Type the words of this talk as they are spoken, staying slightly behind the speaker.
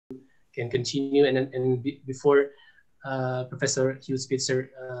can continue. Before Professor Hugh Spitzer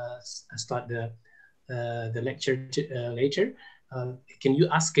start the lecture later, can you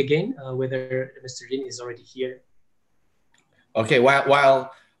ask again whether Mr. Dean is already here? Okay,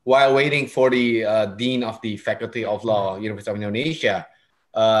 while waiting for the Dean of the Faculty of Law, University of Indonesia.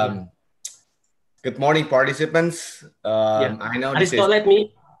 Good morning, participants. I know this Aristo,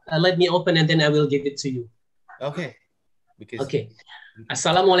 let me open and then I will give it to you. Okay. Okay.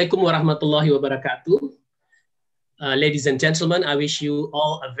 Assalamualaikum warahmatullahi wabarakatuh. Ladies and gentlemen, I wish you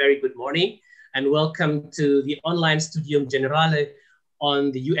all a very good morning and welcome to the online Studium Generale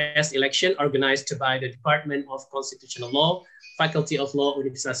on the US election organized by the Department of Constitutional Law, Faculty of Law,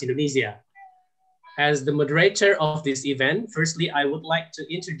 Universitas Indonesia. As the moderator of this event, firstly, I would like to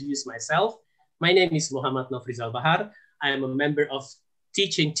introduce myself. My name is Muhammad Nofrizal Bahar. I am a member of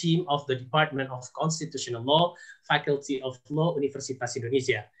teaching team of the Department of Constitutional Law, Faculty of Law, Universitas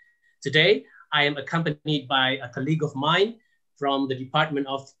Indonesia. Today, I am accompanied by a colleague of mine from the Department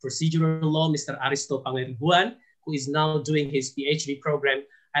of Procedural Law, Mr. Aristo Pangeribuan, who is now doing his PhD program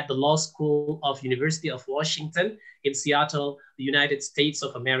at the Law School of University of Washington in Seattle, the United States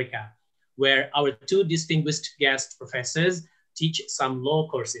of America, where our two distinguished guest professors teach some law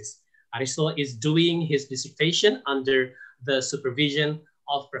courses. Aristo is doing his dissertation under the supervision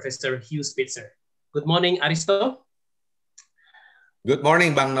of Professor Hugh Spitzer. Good morning, Aristo. Good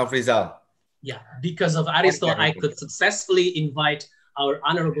morning, Bang Nofrizal. Yeah, because of Aristo, I could successfully invite our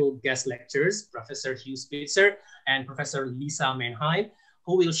honorable guest lecturers, Professor Hugh Spitzer and Professor Lisa Menheim,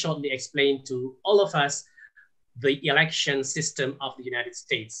 who will shortly explain to all of us the election system of the United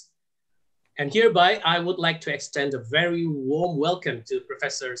States. And hereby, I would like to extend a very warm welcome to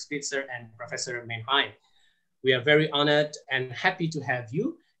Professor Spitzer and Professor Menheim. We are very honored and happy to have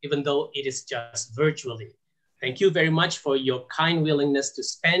you, even though it is just virtually. Thank you very much for your kind willingness to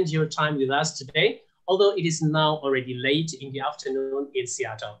spend your time with us today, although it is now already late in the afternoon in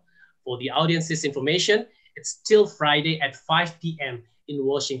Seattle. For the audience's information, it's still Friday at 5 p.m. in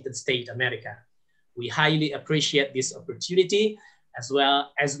Washington State, America. We highly appreciate this opportunity. As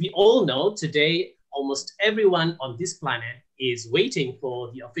well as we all know, today, almost everyone on this planet is waiting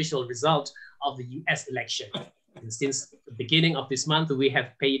for the official result of the US election. And since the beginning of this month, we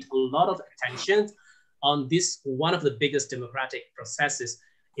have paid a lot of attention on this, one of the biggest democratic processes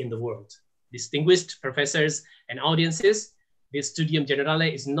in the world. Distinguished professors and audiences, this Studium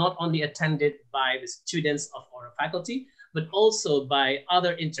Generale is not only attended by the students of our faculty, but also by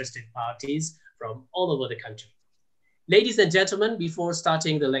other interested parties from all over the country. Ladies and gentlemen, before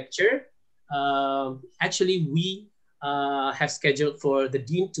starting the lecture, actually we have scheduled for the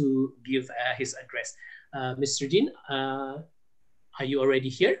Dean to give his address. Mr. Dean, are you already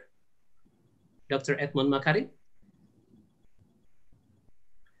here? Dr. Edmond Makarim?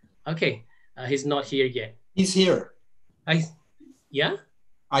 Okay, he's not here yet. He's here. Yeah?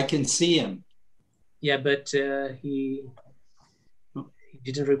 I can see him. Yeah, but he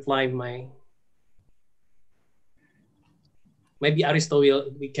didn't reply my... Maybe Aristo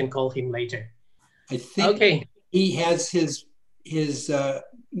we can call him later. I think he has you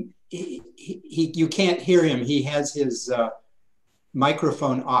can't hear him. He has his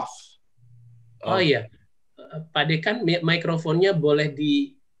microphone off. Oh iya, Pak Dekan mikrofonnya boleh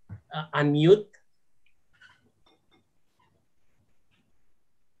di unmute.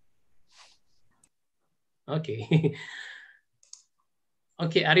 Okay.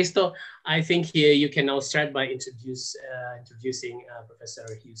 Okay, Aristo, I think here you can now start by introducing Professor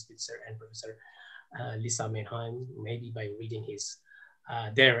Hugh Spitzer and Professor Lisa Menheim, maybe by reading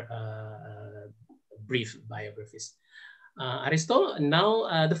their brief biographies. Aristo, now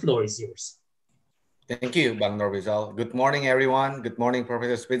the floor is yours. Thank you, Bang Nofrizal. Good morning, everyone. Good morning,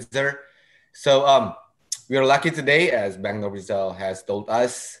 Professor Spitzer. So we are lucky today, as Bang Nofrizal has told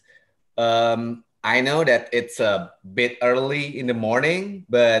us. I know that it's a bit early in the morning,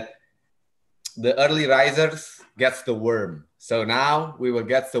 but the early risers gets the worm. So now we will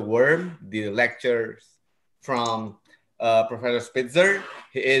get the worm, the lectures from Professor Spitzer.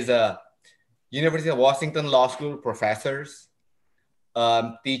 He is a University of Washington Law School professor,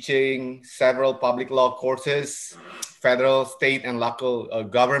 teaching several public law courses, federal, state, and local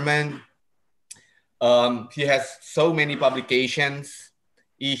government. He has so many publications,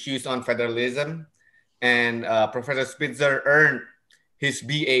 issues on federalism, and Professor Spitzer earned his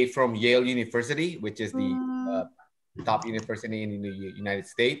BA from Yale University, which is the top university in the United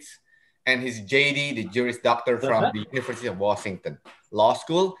States, and his JD, the Juris Doctor from the University of Washington Law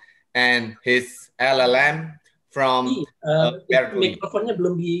School, and his LLM from Berkeley. Mikrofonnya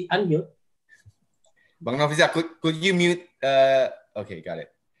belum di-unmute. Bang Nofrizal, could you mute? Okay, got it.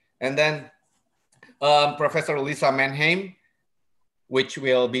 And then Professor Lisa Mannheim, which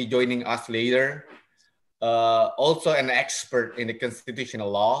will be joining us later, also an expert in the constitutional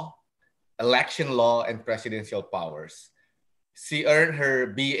law, election law, and presidential powers. She earned her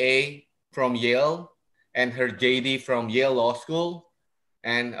BA from Yale and her JD from Yale Law School.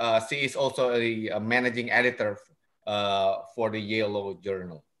 And she is also a managing editor for the Yale Law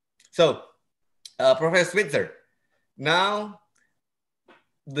Journal. So, Professor Switzer, now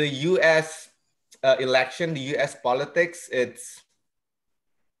the U.S. Election, the U.S. politics, it's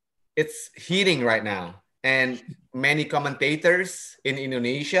heating right now. And many commentators in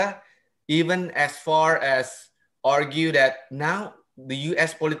Indonesia, even as far as argue that now the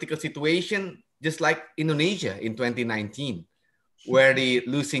U.S. political situation, just like Indonesia in 2019, where the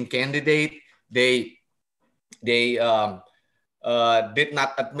losing candidate, they did not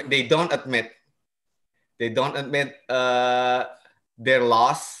admit, they don't admit their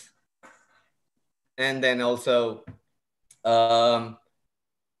loss. And then also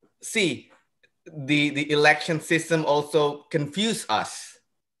see, the election system also confused us.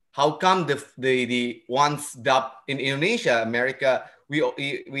 How come the ones dubbed in Indonesia, America,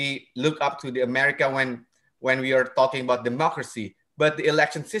 we look up to the America when we are talking about democracy, but the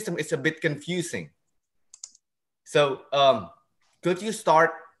election system is a bit confusing. So could you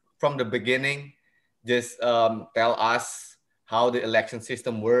start from the beginning? Just tell us how the election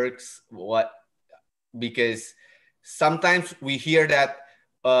system works, because sometimes we hear that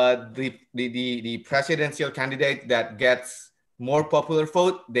the presidential candidate that gets more popular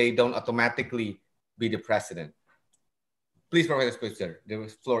vote, they don't automatically be the president. Please, Professor Spitzer, the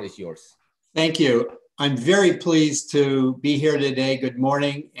floor is yours. Thank you. I'm very pleased to be here today. Good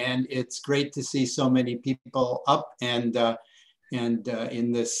morning, and it's great to see so many people up and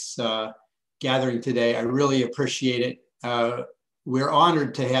in this gathering today. I really appreciate it. We're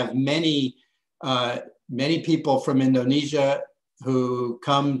honored to have many people from Indonesia who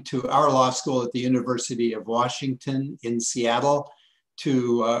come to our law school at the University of Washington in Seattle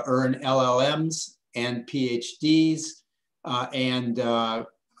to earn LLMs and PhDs.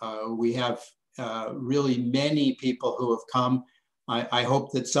 We have really many people who have come. I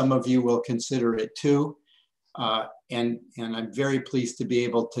hope that some of you will consider it too. And I'm very pleased to be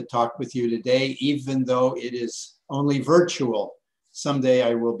able to talk with you today, even though it is only virtual. Someday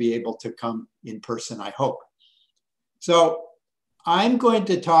I will be able to come in person, I hope. So I'm going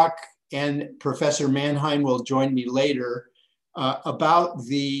to talk, and Professor Mannheim will join me later, about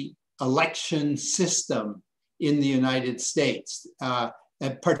the election system in the United States,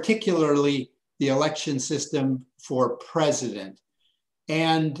 and particularly the election system for president.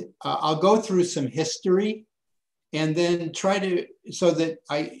 And I'll go through some history and then try to, so that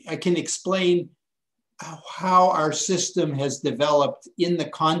I can explain how our system has developed in the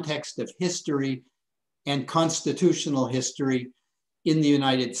context of history and constitutional history in the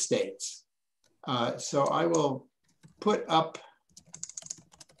United States. So I will put up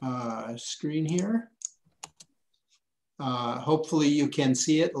a screen here. Hopefully you can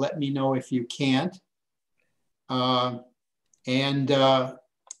see it. Let me know if you can't. And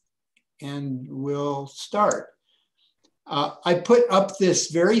we'll start. I put up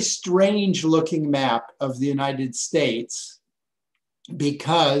this very strange looking map of the United States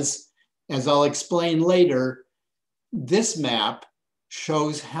because, as I'll explain later, this map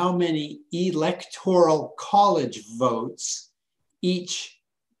shows how many electoral college votes each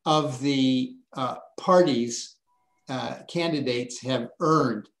of the parties, candidates have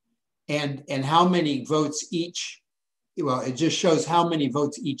earned, and how many votes each, well, it just shows how many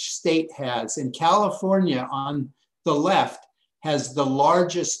votes each state has. And California on the left has the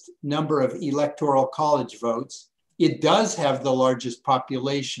largest number of electoral college votes. It does have the largest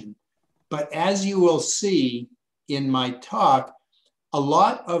population, but as you will see in my talk, a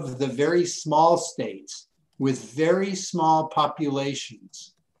lot of the very small states with very small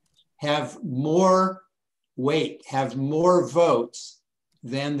populations have more weight, have more votes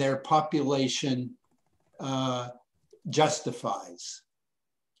than their population justifies.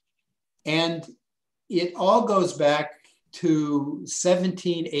 And it all goes back to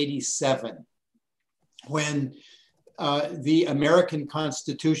 1787, when the American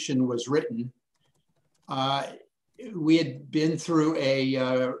Constitution was written. We had been through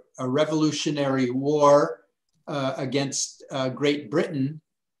a revolutionary war against Great Britain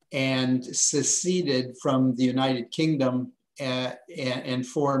and seceded from the United Kingdom and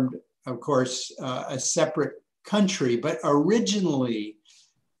formed, of course, a separate country. But originally,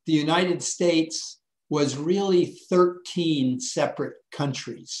 the United States was really 13 separate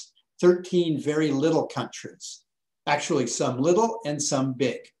countries, 13 very little countries, actually some little and some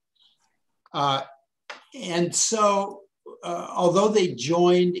big. And so, although they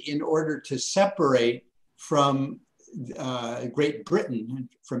joined in order to separate from Great Britain,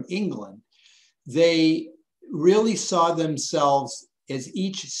 from England, they really saw themselves as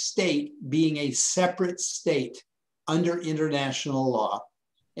each state being a separate state under international law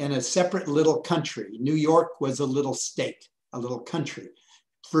and a separate little country. New York was a little state, a little country.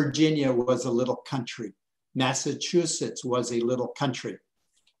 Virginia was a little country. Massachusetts was a little country.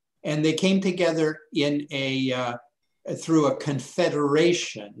 And they came together in through a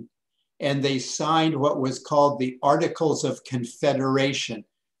confederation, and they signed what was called the Articles of Confederation,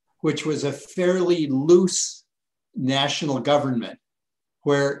 which was a fairly loose national government,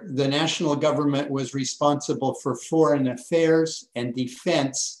 where the national government was responsible for foreign affairs and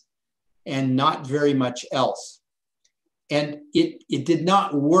defense and not very much else. And it did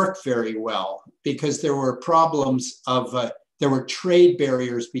not work very well because there were problems of, there were trade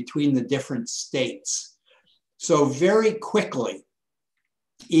barriers between the different states. So very quickly,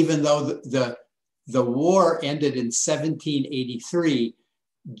 even though the war ended in 1783,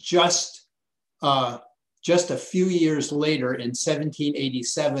 just a few years later, in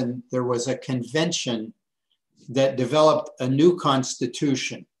 1787, there was a convention that developed a new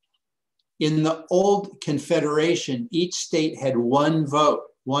constitution. In the old confederation, each state had one vote,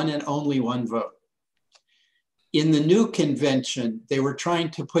 one and only one vote. In the new convention, they were trying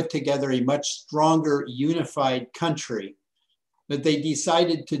to put together a much stronger, unified country, but they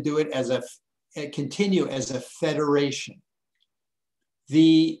decided to do it as continue as a federation.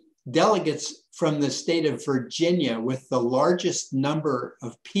 The delegates from the state of Virginia, with the largest number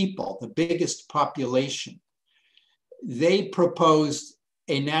of people, the biggest population, they proposed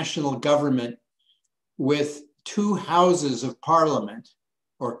a national government with 2 houses of parliament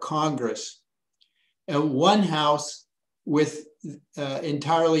or Congress, and 1 house with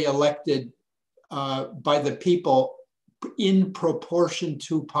entirely elected by the people in proportion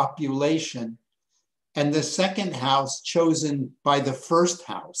to population, and the 2nd house chosen by the 1st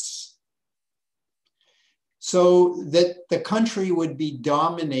house, so that the country would be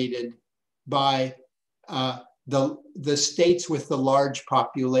dominated by the states with the large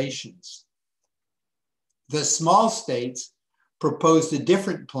populations. The small states proposed a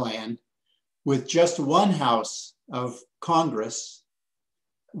different plan with just 1 house of Congress,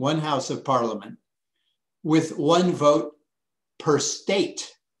 1 house of parliament, with 1 vote per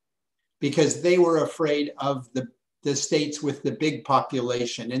state, because they were afraid of the states with the big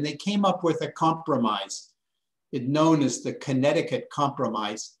population. And they came up with a compromise, known as the Connecticut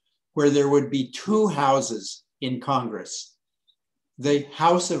Compromise, where there would be 2 houses in Congress. The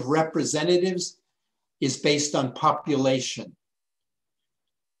House of Representatives is based on population.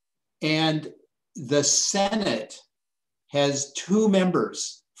 And the Senate has 2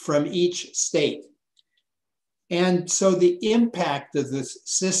 members from each state. And so the impact of this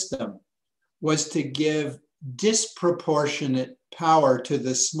system was to give disproportionate power to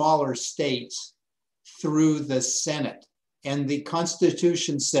the smaller states through the Senate. And the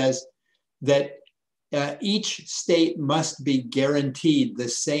Constitution says that each state must be guaranteed the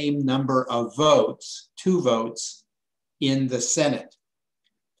same number of votes, 2 votes, in the Senate.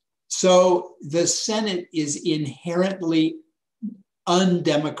 So the Senate is inherently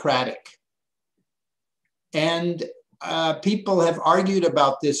undemocratic. And people have argued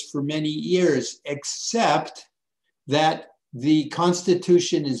about this for many years, except that the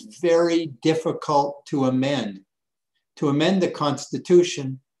Constitution is very difficult to amend. To amend the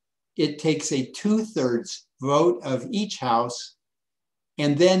Constitution, it takes a 2/3 vote of each house,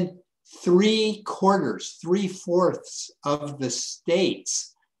 and then 3/4, 3/4 of the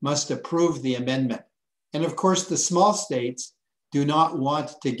states must approve the amendment. And of course, the small states do not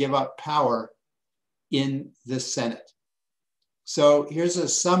want to give up power in the Senate. So here's a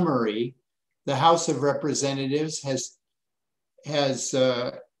summary. The House of Representatives has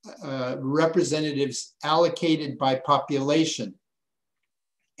representatives allocated by population,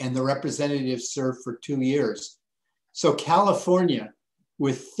 and the representatives serve for 2 years. So California,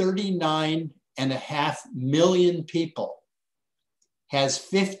 with 39.5 million people, has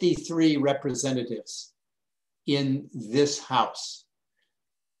 53 representatives in this House.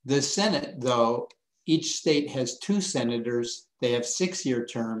 The Senate, though, each state has 2 senators. They have 6-year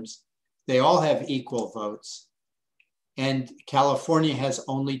terms. They all have equal votes. And California has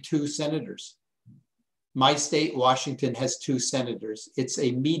only 2 senators. My state, Washington, has 2 senators. It's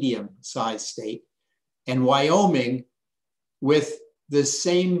a medium-sized state. And Wyoming, with the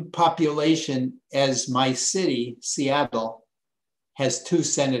same population as my city, Seattle, has 2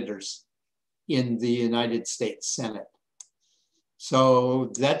 senators in the United States Senate.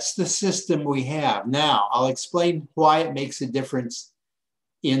 So that's the system we have. Now, I'll explain why it makes a difference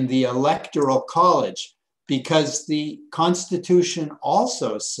in the Electoral College, because the Constitution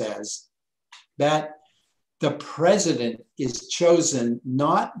also says that the president is chosen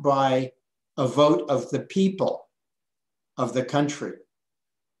not by a vote of the people of the country,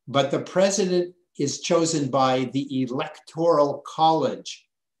 but the president is chosen by the Electoral College.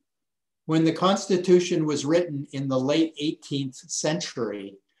 When the Constitution was written in the late 18th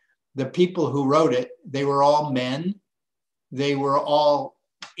century, the people who wrote it, they were all men. They were all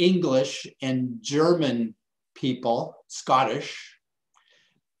English and German people, Scottish.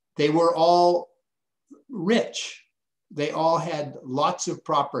 They were all rich. They all had lots of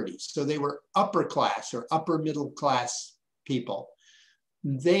property. So they were upper class or upper middle class people.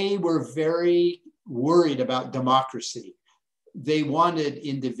 They were very worried about democracy. They wanted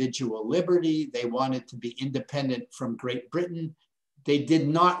individual liberty. They wanted to be independent from Great Britain. They did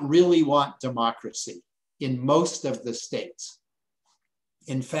not really want democracy in most of the states.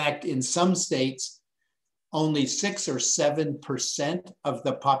 In fact, in some states, only 6 or 7% of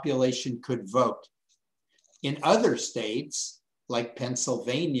the population could vote. In other states, like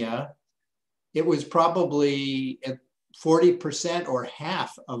Pennsylvania, it was probably 40% or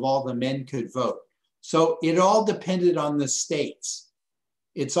half of all the men could vote. So it all depended on the states.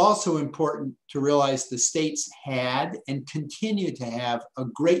 It's also important to realize the states had and continue to have a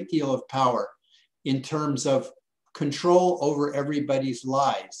great deal of power in terms of control over everybody's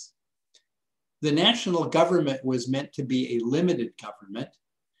lives. The national government was meant to be a limited government,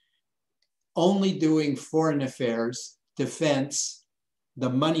 only doing foreign affairs, defense,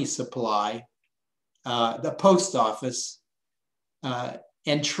 the money supply, the post office,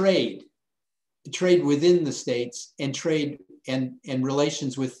 and trade within the states, and trade and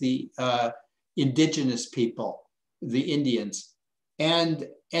relations with the indigenous people, the Indians. And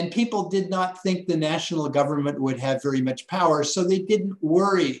people did not think the national government would have very much power, so they didn't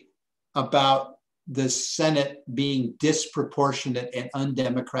worry about the Senate being disproportionate and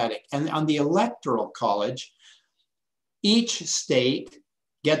undemocratic. And on the Electoral College, each state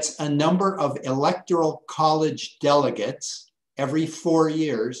gets a number of Electoral College delegates every 4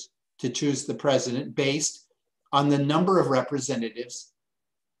 years to choose the president based on the number of representatives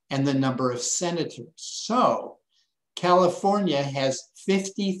and the number of senators. So California has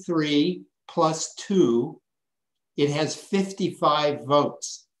 53 plus 2. It has 55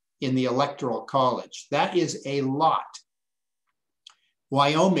 votes in the Electoral College. That is a lot.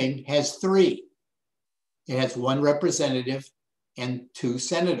 Wyoming has 3. It has 1 representative and 2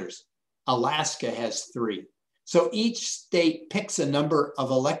 senators. Alaska has 3. So each state picks a number of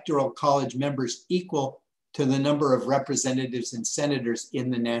Electoral College members equal to the number of representatives and senators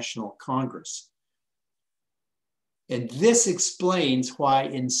in the National Congress. And this explains why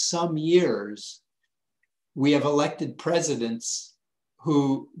in some years we have elected presidents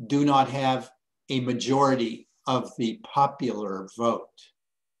who do not have a majority of the popular vote.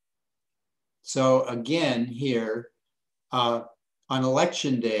 So again here, on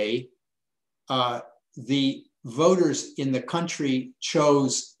election day, the voters in the country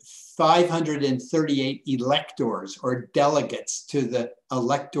chose 538 electors or delegates to the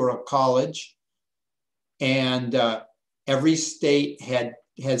Electoral College. And every state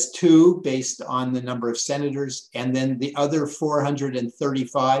has 2 based on the number of senators. And then the other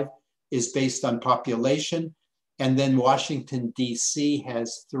 435 is based on population. And then Washington, D.C.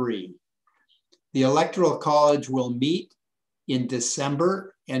 has 3. The Electoral College will meet in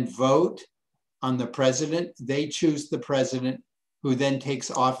December and vote on the president. They choose the president, who then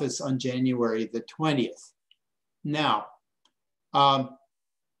takes office on January the 20th. Now,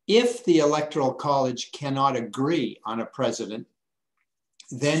 if the Electoral College cannot agree on a president,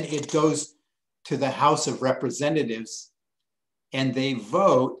 then it goes to the House of Representatives and they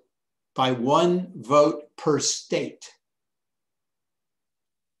vote by 1 vote per state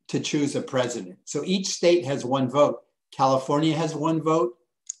to choose a president. So each state has 1 vote. California has 1 vote.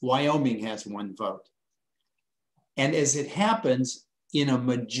 Wyoming has 1 vote. And as it happens, in a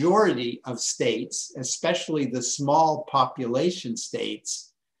majority of states, especially the small population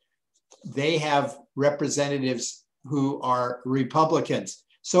states, they have representatives who are Republicans.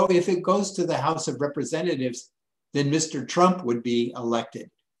 So if it goes to the House of Representatives, then Mr. Trump would be elected.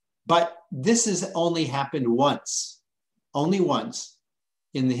 But this has only happened only once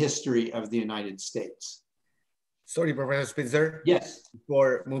in the history of the United States. Sorry, Professor Spitzer. Yes.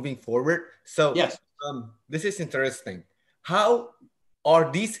 Before moving forward. So yes. This is interesting. How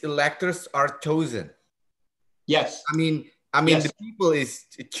are these electors are chosen? Yes. I mean, yes. The people is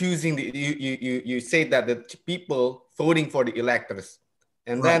choosing you say that the people voting for the electors.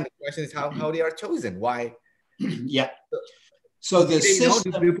 And then the question is how they are chosen. Why? Yeah. So the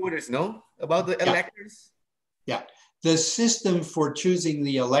system, do the voters know about the electors? Yeah. The system for choosing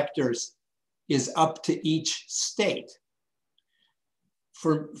the electors is up to each state.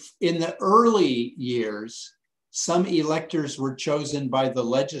 In the early years, some electors were chosen by the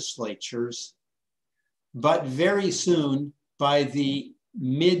legislatures, but very soon, by the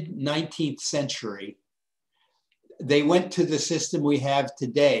mid-19th century, they went to the system we have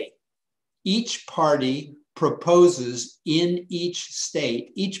today. Each party proposes in each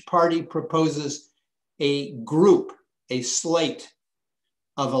state, each party proposes a group, a slate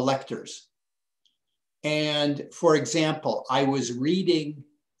of electors. And for example, I was reading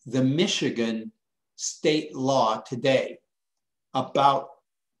the Michigan state law today about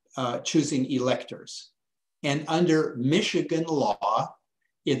choosing electors. And under Michigan law,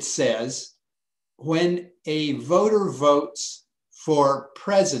 it says, when a voter votes for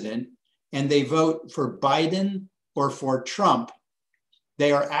president and they vote for Biden or for Trump,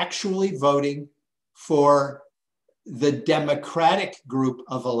 they are actually voting for the Democratic group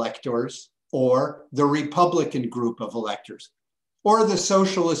of electors or the Republican group of electors or the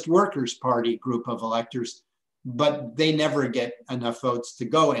Socialist Workers' Party group of electors, but they never get enough votes to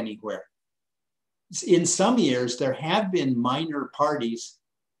go anywhere. In some years, there have been minor parties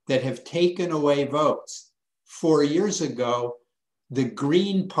that have taken away votes. 4 years ago, the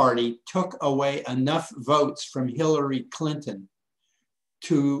Green Party took away enough votes from Hillary Clinton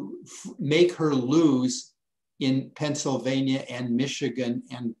to make her lose in Pennsylvania and Michigan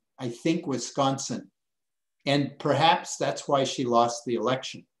and I think Wisconsin. And perhaps that's why she lost the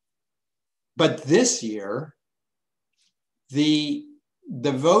election. But this year, the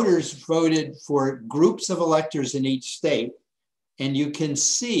voters voted for groups of electors in each state. And you can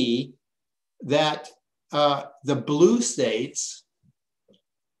see that the blue states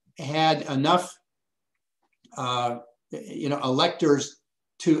had enough electors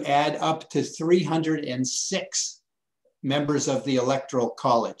to add up to 306 members of the Electoral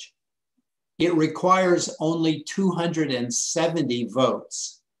College. It requires only 270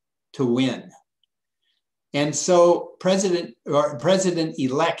 votes to win. And so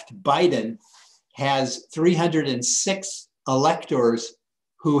President-elect Biden has 306 electors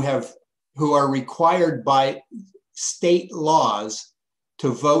who are required by state laws to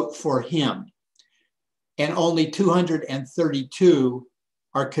vote for him. And only 232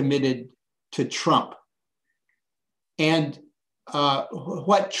 are committed to Trump. And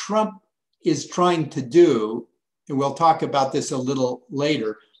what Trump is trying to do, and we'll talk about this a little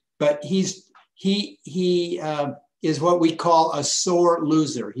later, but he is what we call a sore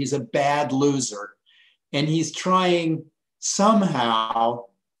loser. He's a bad loser. And he's trying somehow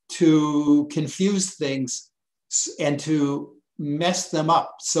to confuse things and to mess them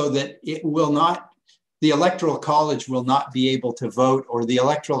up so that the Electoral College will not be able to vote, or the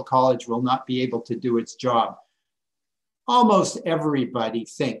Electoral College will not be able to do its job. Almost everybody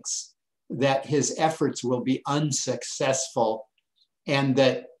thinks that his efforts will be unsuccessful and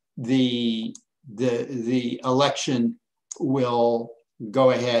that the election will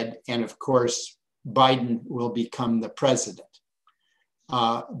go ahead, and of course, Biden will become the president.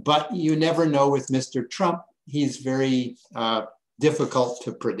 But you never know with Mr. Trump. He's very difficult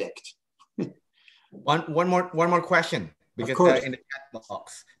to predict. One more question, because in the chat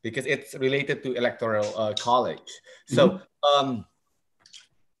box, because it's related to Electoral College. So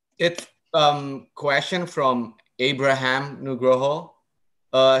it's question from Abraham Nugroho.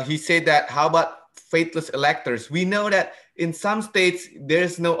 He said that, how about faithless electors? We know that in some states,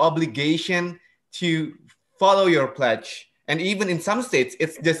 there's no obligation to follow your pledge. And even in some states,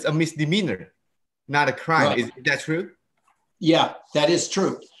 it's just a misdemeanor, not a crime. Right. Is that true? Yeah, that is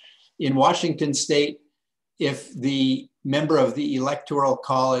true. In Washington state, if the member of the Electoral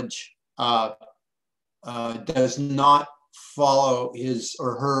College does not follow his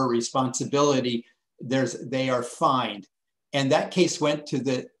or her responsibility, they are fined. And that case went to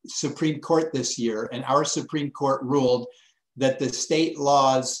the Supreme Court this year, and our Supreme Court ruled that the state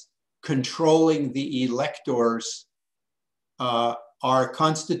laws controlling the electors are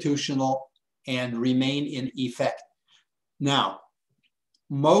constitutional and remain in effect. Now,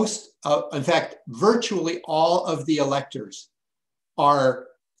 in fact, virtually all of the electors are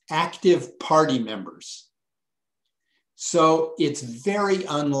active party members. So it's very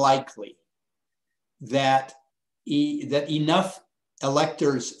unlikely that enough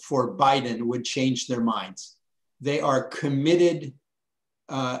electors for Biden would change their minds. They are committed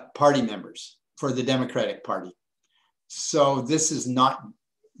party members for the Democratic Party. So this is not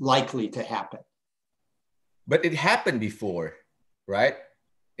likely to happen. But it happened before, right?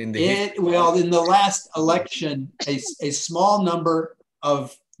 In the Well, in the last election, a small number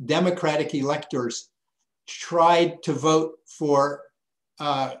of Democratic electors tried to vote for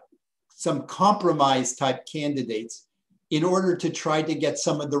some compromise type candidates in order to try to get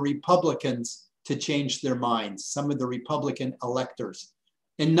some of the Republicans to change their minds, some of the Republican electors.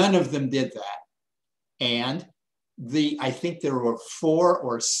 And none of them did that. And I think there were 4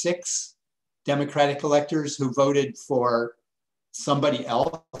 or 6 Democratic electors who voted for somebody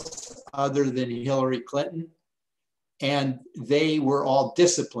else other than Hillary Clinton. And they were all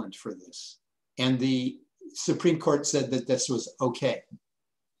disciplined for this. And the Supreme Court said that this was okay.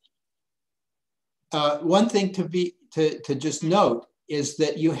 One thing to just note is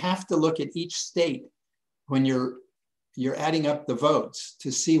that you have to look at each state when you're adding up the votes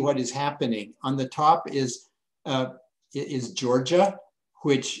to see what is happening. On the top is Georgia,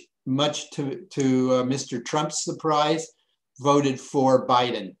 which much to Mr. Trump's surprise, voted for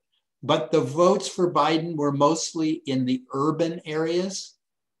Biden. But the votes for Biden were mostly in the urban areas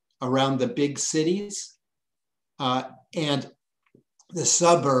around the big cities and the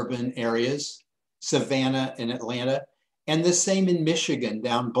suburban areas, Savannah and Atlanta, and the same in Michigan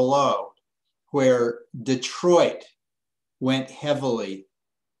down below, where Detroit went heavily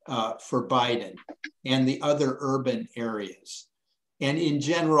for Biden and the other urban areas. And in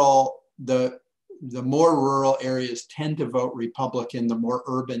general, the more rural areas tend to vote Republican, the more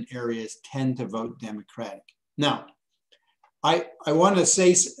urban areas tend to vote Democratic. Now, I want to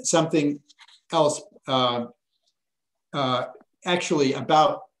say something else actually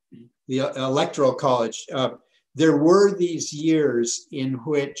about the Electoral College. There were these years in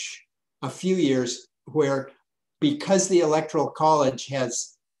which, a few years, where because the Electoral College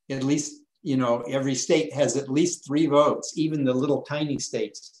has at least, every state has at least 3 votes, even the little tiny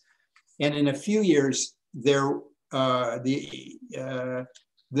states. And in a few years, the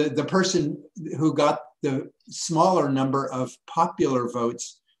person who got the smaller number of popular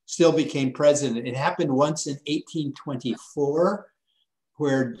votes still became president. It happened once in 1824,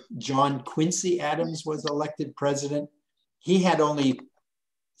 where John Quincy Adams was elected president. He had only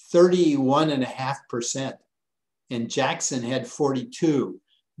 31.5%, and Jackson had 42.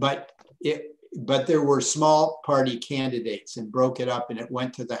 But there were small party candidates and broke it up, and it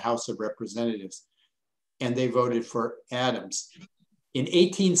went to the House of Representatives, and they voted for Adams. In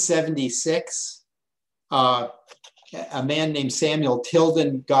 1876, a man named Samuel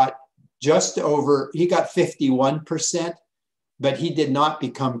Tilden got he got 51%, but he did not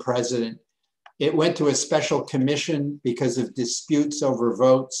become president. It went to a special commission because of disputes over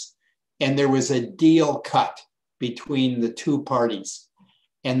votes, and there was a deal cut between the 2 parties.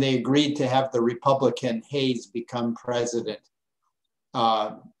 And they agreed to have the Republican Hayes become president.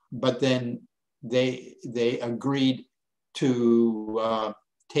 But then they agreed to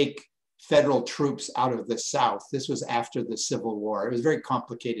take federal troops out of the South. This was after the Civil War. It was a very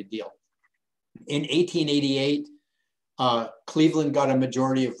complicated deal. In 1888, Cleveland got a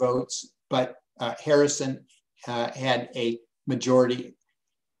majority of votes, but Harrison had a majority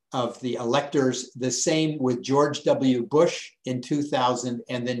of the electors. The same with George W. Bush in 2000,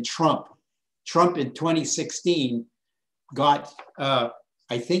 and then Trump. Trump in 2016 got, I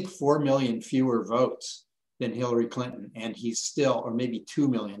think, 4 million fewer votes than Hillary Clinton, and he's still, or maybe 2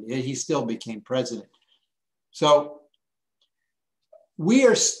 million, he still became president. So we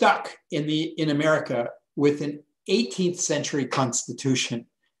are stuck in America with an 18th century constitution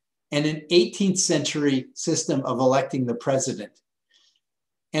and an 18th century system of electing the president.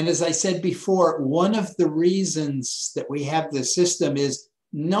 And as I said before, one of the reasons that we have this system is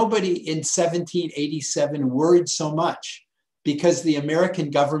nobody in 1787 worried so much, because the American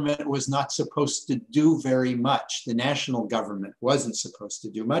government was not supposed to do very much. The national government wasn't supposed to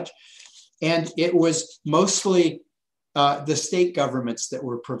do much. And it was mostly the state governments that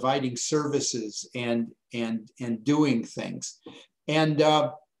were providing services and doing things. And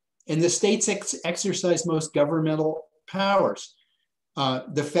the states exercise most governmental powers.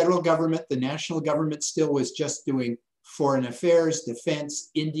 The federal government, the national government still was just doing foreign affairs, defense,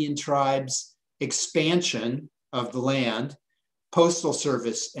 Indian tribes, expansion of the land, postal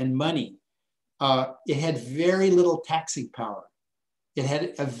service, and money. It had very little taxing power. It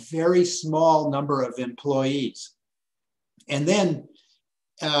had a very small number of employees. And then,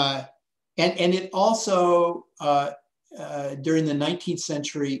 and it also, during the 19th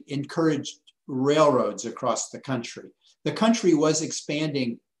century, encouraged railroads across the country. The country was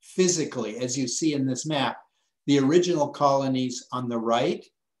expanding physically, as you see in this map. The original colonies on the right,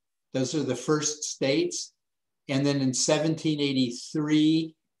 those are the first states. And then in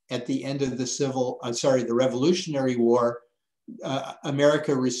 1783 at the end of the Revolutionary War,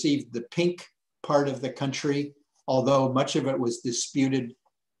 America received the pink part of the country, although much of it was disputed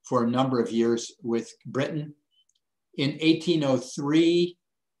for a number of years with Britain. In 1803,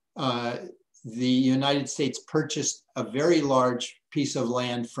 the United States purchased a very large piece of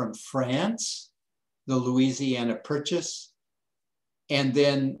land from France, the Louisiana Purchase. And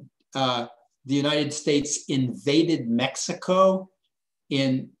then the United States invaded Mexico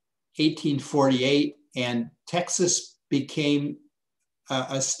in 1848, and Texas became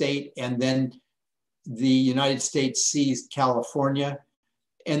a state, and then the United States seized California.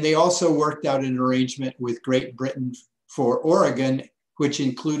 And they also worked out an arrangement with Great Britain for Oregon, which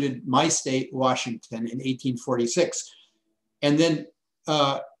included my state, Washington, in 1846. And then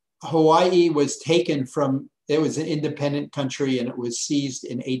Hawaii was taken from, it was an independent country, and it was seized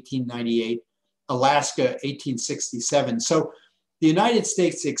in 1898, Alaska, 1867. So the United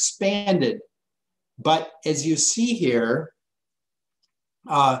States expanded, but as you see here,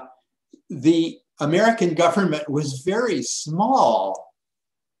 the American government was very small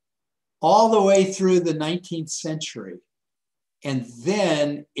all the way through the 19th century. And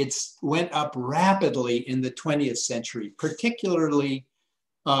then it went up rapidly in the 20th century, particularly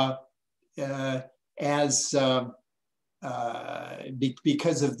because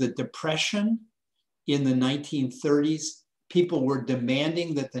of the Depression in the 1930s. People were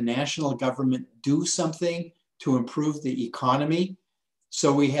demanding that the national government do something to improve the economy.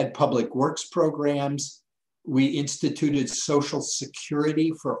 So we had public works programs. We instituted Social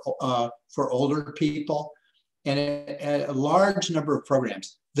Security for older people, and a large number of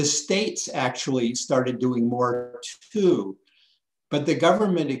programs. The states actually started doing more too, but the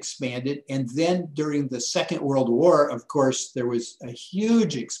government expanded. And then during the Second World War, of course, there was a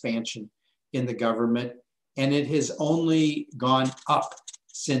huge expansion in the government, and it has only gone up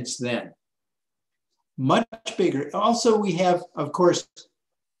since then. Much bigger. Also, we have, of course,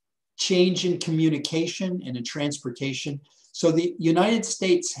 change in communication and in transportation. So the United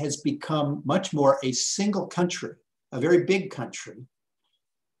States has become much more a single country, a very big country,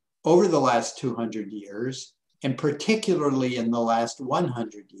 over the last 200 years, and particularly in the last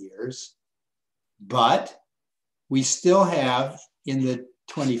 100 years. But we still have, in the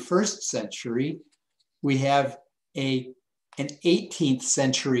 21st century, we have an 18th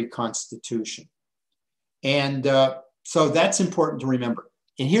century constitution. And so that's important to remember.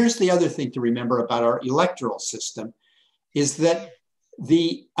 And here's the other thing to remember about our electoral system, is that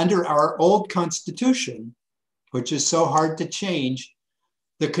under our old constitution, which is so hard to change,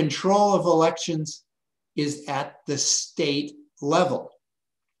 the control of elections is at the state level.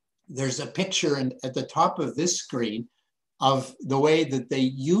 There's a picture at the top of this screen of the way that they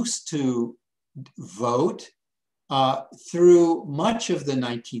used to vote through much of the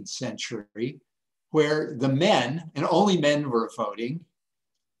 19th century, where the men, and only men were voting,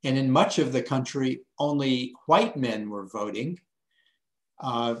 and in much of the country, only white men were voting.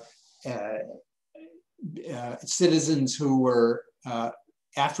 Citizens who were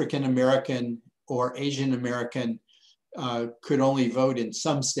African-American or Asian-American could only vote in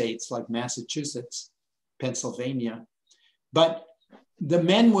some states like Massachusetts, Pennsylvania. But the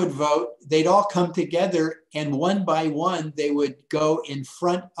men would vote, they'd all come together, and one by one, they would go in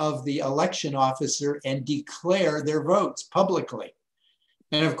front of the election officer and declare their votes publicly.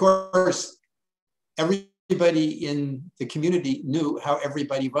 And of course, everybody in the community knew how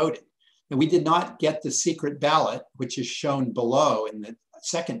everybody voted. And we did not get the secret ballot, which is shown below in the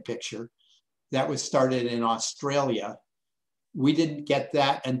second picture. That was started in Australia. We didn't get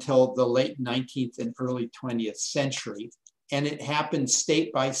that until the late 19th and early 20th century. And it happened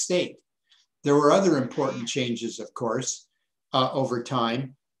state by state. There were other important changes, of course, over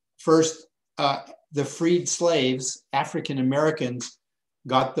time. First, the freed slaves, African Americans,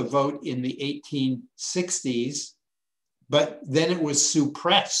 got the vote in the 1860s, but then it was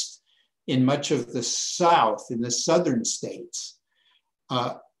suppressed in much of the South, in the southern states,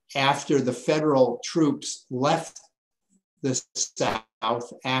 after the federal troops left the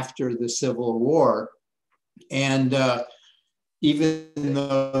South after the Civil War. And even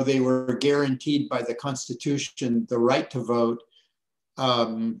though they were guaranteed by the Constitution the right to vote,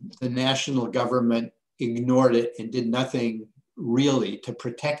 the national government ignored it and did nothing really to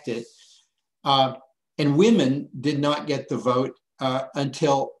protect it. And women did not get the vote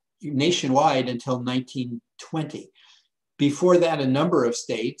nationwide until 1920. Before that, a number of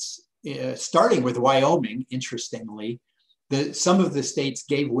states, starting with Wyoming, interestingly, some of the states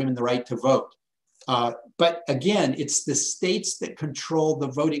gave women the right to vote. But again, it's the states that control the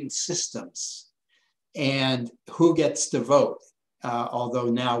voting systems and who gets to vote. although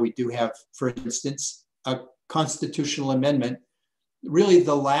now we do have, for instance, a constitutional amendment, really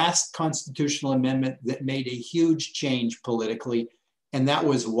the last constitutional amendment that made a huge change politically. And that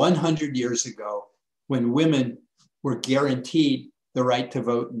was 100 years ago when women were guaranteed the right to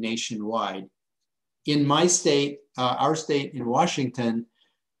vote nationwide. In my state, our state in Washington,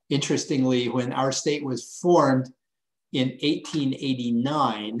 interestingly, when our state was formed in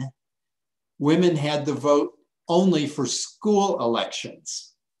 1889, women had the vote only for school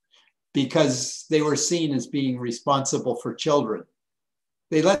elections because they were seen as being responsible for children.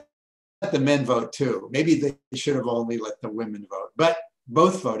 They let the men vote too. Maybe they should have only let the women vote, but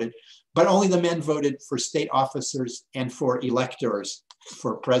both voted, but only the men voted for state officers and for electors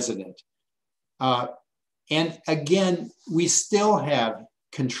for president. And again, we still have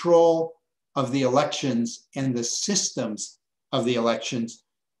control of the elections and the systems of the elections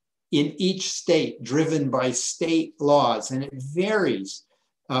in each state, driven by state laws, and it varies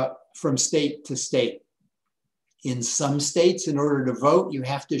from state to state. In some states, in order to vote, you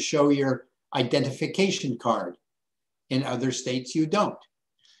have to show your identification card. In other states, you don't.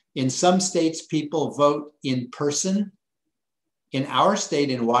 In some states, people vote in person. In our state,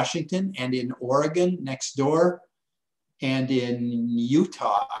 in Washington, and in Oregon next door, and in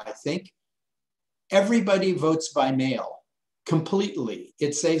Utah, I think, everybody votes by mail completely.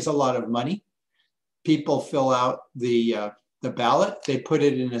 It saves a lot of money. People fill out the ballot. They put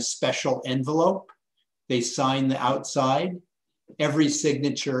it in a special envelope. They sign the outside. Every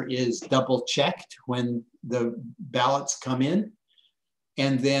signature is double checked when the ballots come in.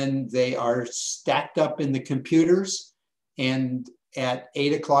 And then they are stacked up in the computers. And at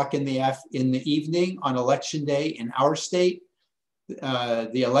 8 o'clock in the evening on election day in our state,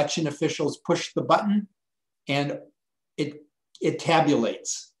 the election officials push the button and it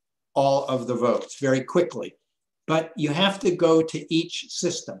tabulates all of the votes very quickly. But you have to go to each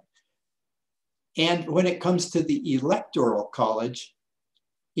system. And when it comes to the Electoral College,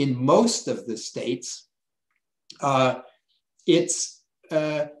 in most of the states, the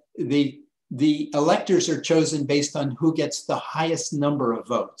electors are chosen based on who gets the highest number of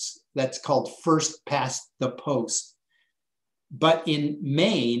votes. That's called first past the post. But in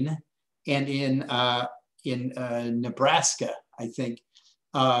Maine and in Nebraska, I think,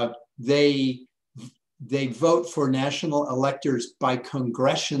 they vote for national electors by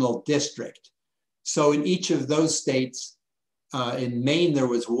congressional district. So in each of those states, in Maine, there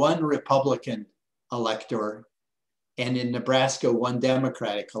was one Republican elector, and in Nebraska, one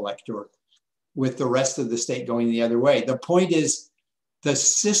Democratic elector, with the rest of the state going the other way. The point is the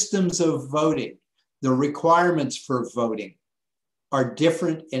systems of voting, the requirements for voting are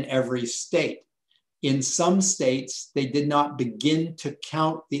different in every state. In some states, they did not begin to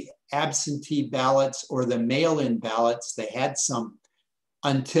count the absentee ballots or the mail-in ballots. They had some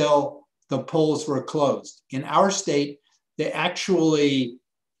until the polls were closed. In our state, they actually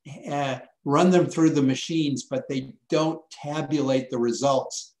run them through the machines, but they don't tabulate the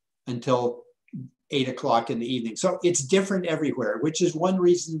results until 8 o'clock in the evening. So it's different everywhere, which is one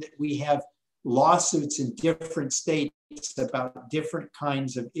reason that we have lawsuits in different states about different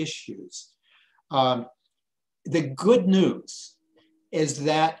kinds of issues. The good news is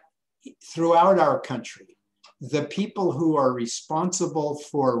that throughout our country, the people who are responsible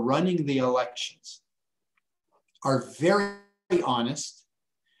for running the elections are very honest.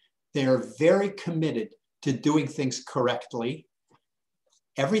 They are very committed to doing things correctly.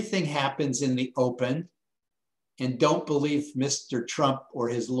 Everything happens in the open, and don't believe Mr. Trump or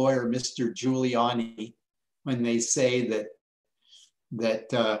his lawyer, Mr. Giuliani, when they say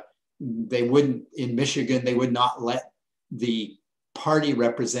that they wouldn't, in Michigan, they would not let the party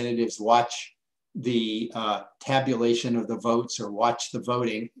representatives watch the tabulation of the votes or watch the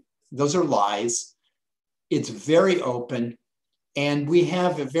voting. Those are lies. It's very open. And we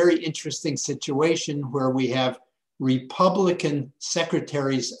have a very interesting situation where we have Republican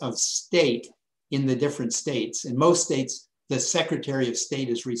secretaries of state in the different states. In most states, the Secretary of State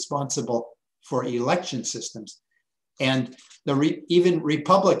is responsible for election systems. And even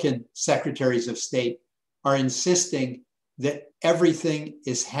Republican secretaries of state are insisting that everything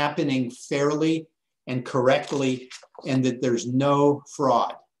is happening fairly and correctly and that there's no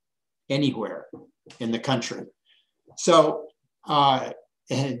fraud anywhere in the country. So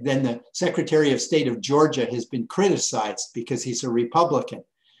and then the Secretary of State of Georgia has been criticized because he's a Republican.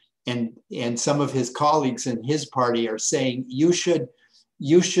 And some of his colleagues in his party are saying, you should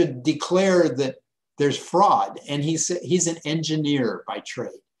declare that there's fraud. And he's an engineer by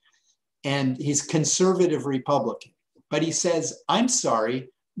trade. And he's conservative Republican. But he says, I'm sorry,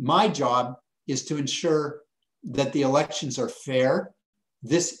 my job is to ensure that the elections are fair,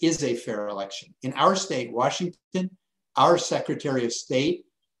 this is a fair election. In our state, Washington, our Secretary of State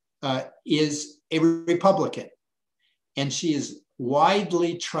is a Republican, and she is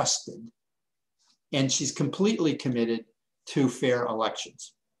widely trusted, and she's completely committed to fair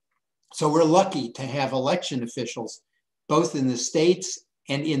elections. So we're lucky to have election officials both in the states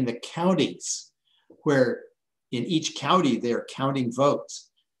and in the counties, where in each county they're counting votes.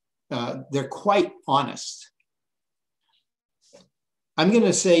 They're quite honest. I'm going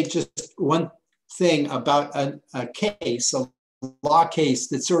to say just one thing about a case, a law case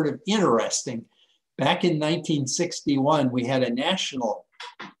that's sort of interesting. Back in 1961, we had a national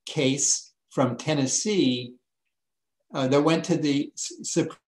case from Tennessee that went to the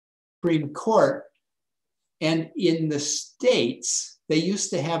Supreme Court. And in the states, they used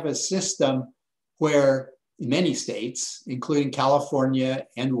to have a system where many states, including California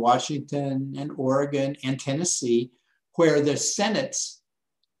and Washington and Oregon and Tennessee, where the senates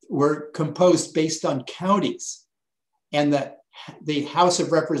were composed based on counties, and the House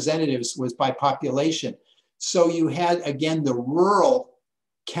of Representatives was by population. So you had, again, the rural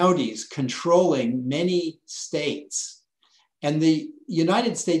counties controlling many states. And the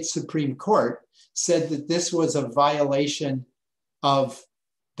United States Supreme Court said that this was a violation of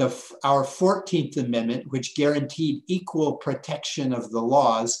our 14th Amendment, which guaranteed equal protection of the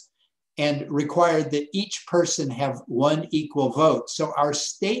laws and required that each person have one equal vote. So our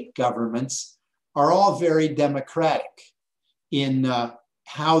state governments are all very democratic in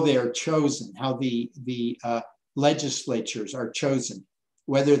how they're chosen, how the legislatures are chosen,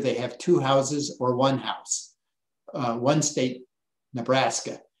 whether they have two houses or one house. One state,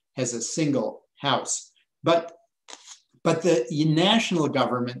 Nebraska, has a single house. But the national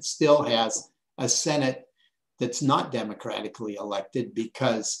government still has a Senate that's not democratically elected,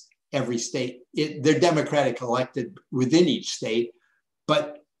 because every state, they're democratic elected within each state,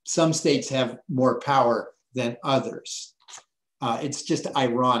 but some states have more power than others. It's just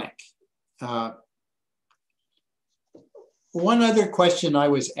ironic. One other question I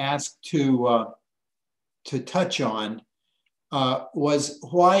was asked to touch on was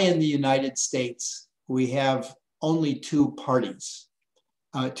why in the United States we have only two parties,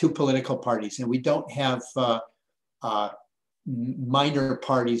 two political parties, and we don't have minor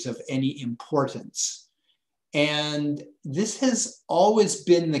parties of any importance. And this has always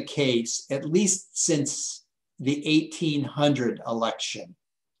been the case, at least since the 1800 election,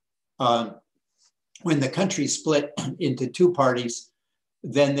 when the country split into two parties.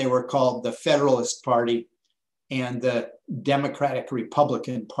 Then they were called the Federalist Party and the Democratic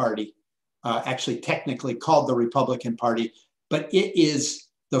Republican Party, actually technically called the Republican Party, but it is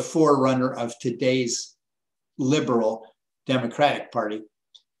the forerunner of today's liberal Democratic Party.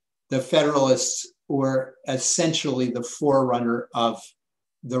 The Federalists were essentially the forerunner of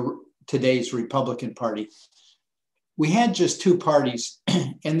today's Republican Party. We had just two parties,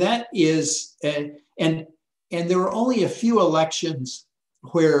 and that is, and there were only a few elections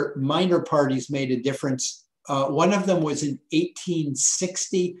where minor parties made a difference. One of them was in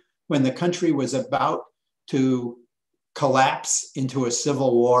 1860, when the country was about to collapse into a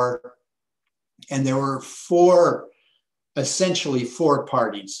civil war. And there were essentially four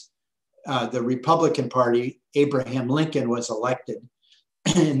parties. The Republican Party, Abraham Lincoln was elected,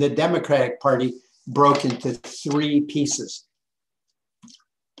 and the Democratic Party broke into three pieces.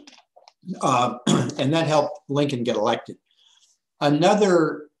 And that helped Lincoln get elected.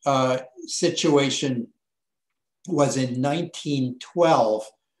 Another situation was in 1912,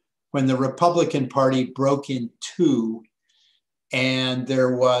 when the Republican Party broke in two, and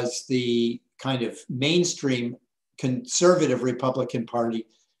there was the kind of mainstream conservative Republican Party,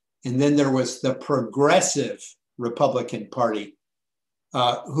 and then there was the progressive Republican Party,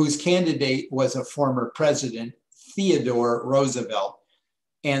 whose candidate was a former president, Theodore Roosevelt,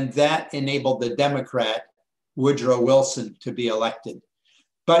 and that enabled the Democrat, Woodrow Wilson, to be elected.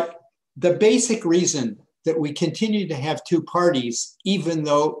 But the basic reason that we continue to have two parties, even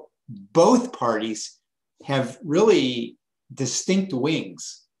though both parties have really distinct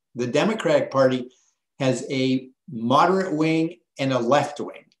wings. The Democratic Party has a moderate wing and a left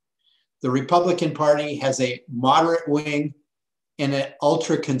wing. The Republican Party has a moderate wing and an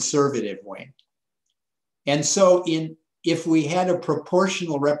ultra-conservative wing. And so if we had a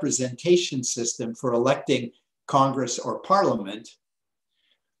proportional representation system for electing Congress or Parliament,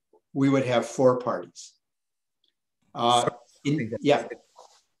 we would have four parties. Yeah.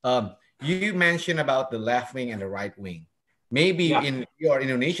 You mentioned about the left wing and the right wing. Maybe in your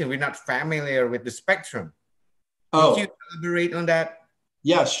Indonesian, we're not familiar with the spectrum. Could you elaborate on that?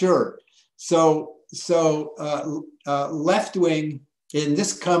 Yeah, sure. So left wing, and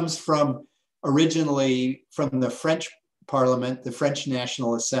this comes from originally from the French Parliament, the French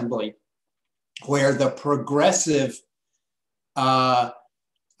National Assembly, where the progressive, more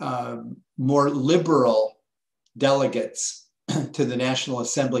liberal delegates to the National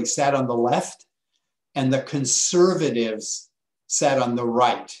Assembly sat on the left, and the conservatives sat on the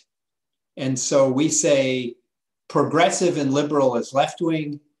right. And so we say progressive and liberal is left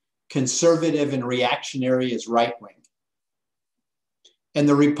wing, conservative and reactionary is right wing. And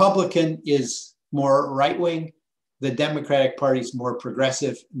the Republican is more right wing, the Democratic Party is more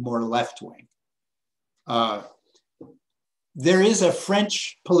progressive, more left wing. There is a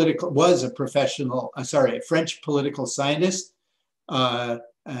French political scientist,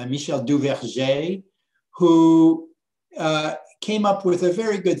 Michel Duverger, who came up with a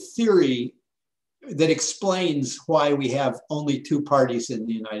very good theory that explains why we have only two parties in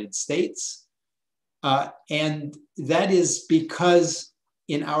the United States. And that is because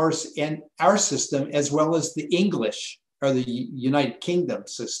in our system, as well as the English or the United Kingdom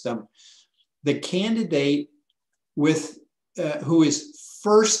system, the candidate who has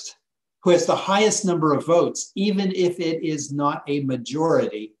the highest number of votes, even if it is not a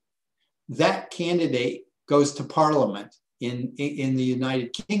majority, that candidate goes to Parliament in the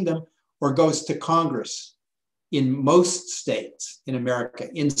United Kingdom or goes to Congress in most states in America.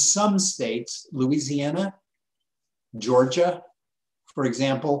 In some states, Louisiana, Georgia, for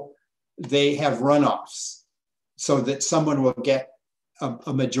example, they have runoffs so that someone will get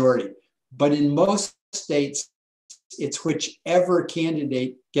a majority. But in most states, it's whichever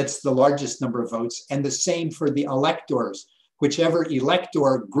candidate gets the largest number of votes, and the same for the electors. Whichever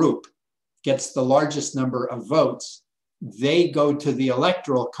elector group gets the largest number of votes, they go to the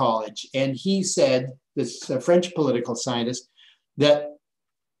Electoral College. And he said, this French political scientist, that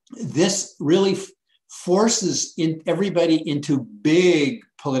this really forces everybody into big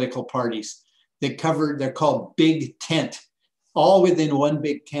political parties. They're called big tent, all within one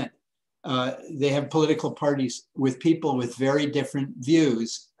big tent. They have political parties with people with very different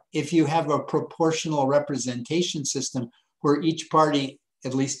views. If you have a proportional representation system where each party,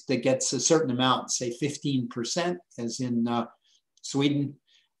 at least that gets a certain amount, say 15%, as in Sweden,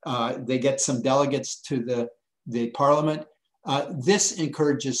 they get some delegates to the parliament. This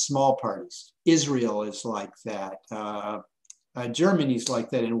encourages small parties. Israel is like that. Germany's like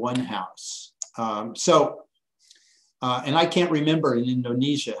that in one house. And I can't remember in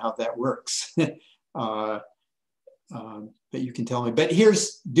Indonesia how that works, but you can tell me. But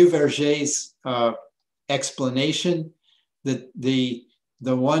here's Duverger's explanation that the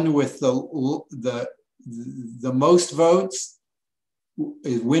one with the most votes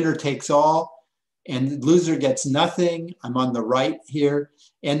is winner takes all, and loser gets nothing. I'm on the right here.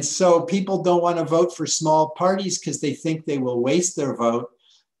 And so people don't want to vote for small parties because they think they will waste their vote.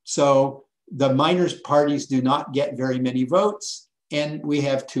 So the minor parties do not get very many votes, and we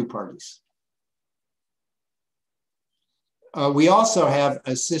have two parties. We also have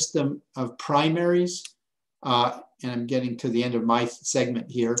a system of primaries, and I'm getting to the end of my segment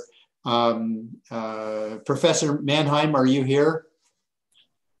here. Professor Mannheim, are you here?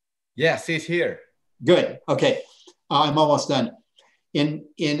 Yes, he's here. Good, okay, I'm almost done.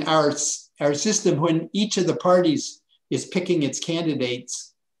 In our system, when each of the parties is picking its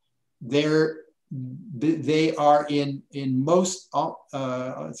candidates, they are in most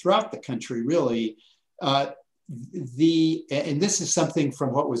throughout the country, really. And this is something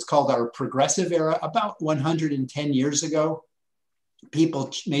from what was called our progressive era. About 110 years ago,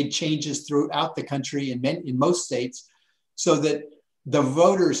 people made changes throughout the country in most states so that the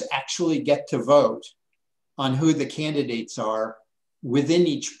voters actually get to vote on who the candidates are within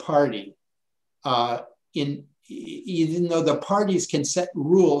each party. Even though the parties can set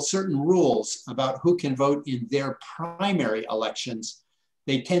certain rules about who can vote in their primary elections,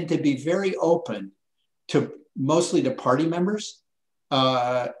 they tend to be very open to mostly to party members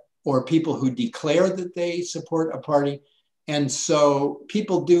or people who declare that they support a party. And so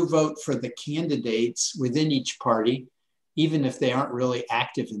people do vote for the candidates within each party, even if they aren't really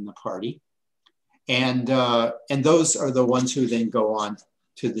active in the party. And those are the ones who then go on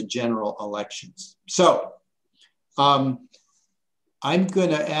to the general elections. So I'm going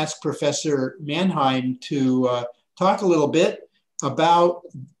to ask Professor Mannheim to talk a little bit about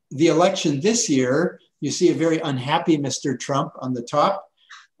the election this year. You see a very unhappy Mr. Trump on the top,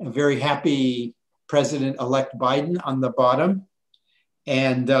 a very happy President-elect Biden on the bottom.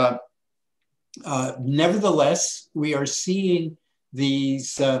 And nevertheless, we are seeing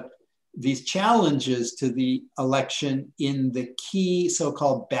these challenges to the election in the key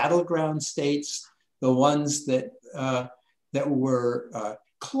so-called battleground states, the ones that that were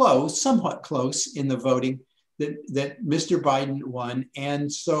close, somewhat close in the voting, that Mr. Biden won.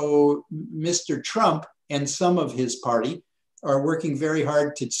 And so Mr. Trump and some of his party are working very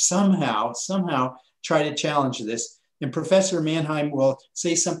hard to somehow try to challenge this. And Professor Manheim will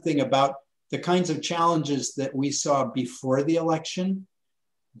say something about the kinds of challenges that we saw before the election,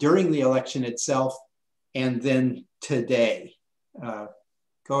 during the election itself, and then today.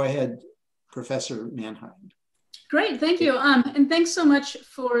 Go ahead, Professor Manheim. Great, thank you. And thanks so much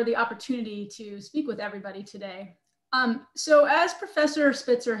for the opportunity to speak with everybody today. So as Professor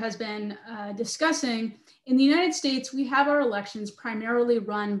Spitzer has been discussing, in the United States, we have our elections primarily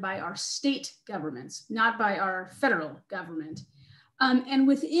run by our state governments, not by our federal government. And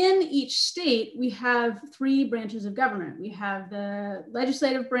within each state, we have three branches of government. We have the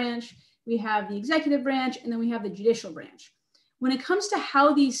legislative branch, we have the executive branch, and then we have the judicial branch. When it comes to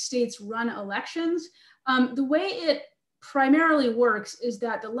how these states run elections, the way it primarily works is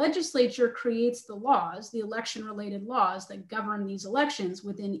that the legislature creates the laws, the election-related laws that govern these elections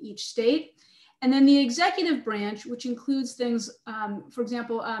within each state. And then the executive branch, which includes things, for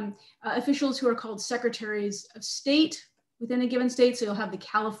example, officials who are called secretaries of state within a given state. So you'll have the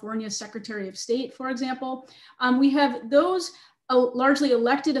California Secretary of State, for example. We have those largely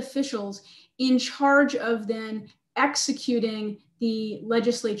elected officials in charge of then executing the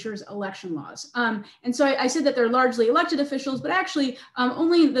legislature's election laws. And so I said that they're largely elected officials, but actually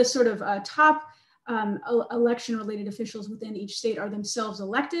only the sort of top election-related officials within each state are themselves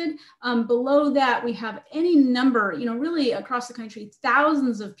elected. Below that, we have any number, really across the country,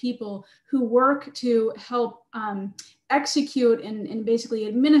 thousands of people who work to help execute and basically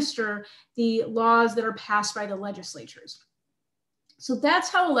administer the laws that are passed by the legislatures. So that's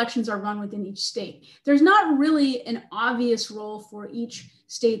how elections are run within each state. There's not really an obvious role for each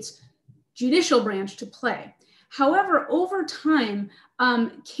state's judicial branch to play. However, over time,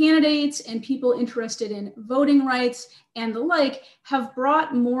 candidates and people interested in voting rights and the like have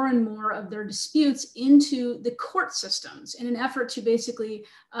brought more and more of their disputes into the court systems in an effort to basically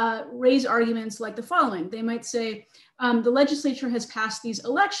raise arguments like the following. They might say, the legislature has passed these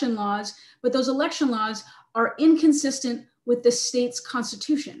election laws, but those election laws are inconsistent with the state's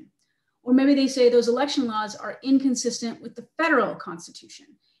constitution. Or maybe they say those election laws are inconsistent with the federal constitution.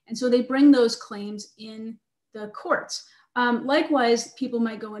 And so they bring those claims in the courts. Likewise, people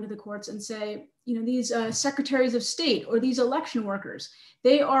might go into the courts and say, these secretaries of state or these election workers,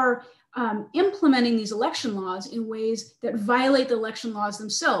 they are implementing these election laws in ways that violate the election laws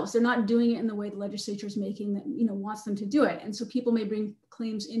themselves. They're not doing it in the way the legislature is making that, wants them to do it. And so people may bring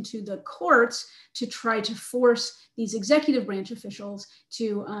claims into the courts to try to force these executive branch officials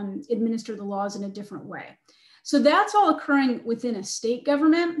to administer the laws in a different way. So that's all occurring within a state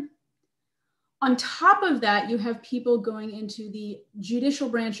government. On top of that, you have people going into the judicial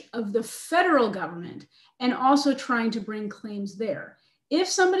branch of the federal government and also trying to bring claims there. If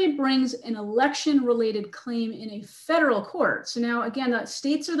somebody brings an election-related claim in a federal court, so now again, the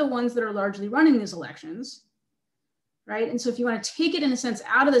states are the ones that are largely running these elections, right? And so if you want to take it in a sense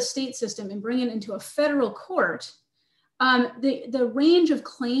out of the state system and bring it into a federal court, the range of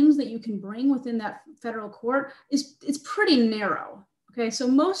claims that you can bring within that federal court is pretty narrow. Okay, so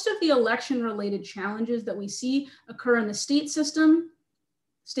most of the election-related challenges that we see occur in the state system,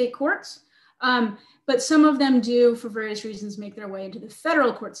 state courts, but some of them do, for various reasons, make their way into the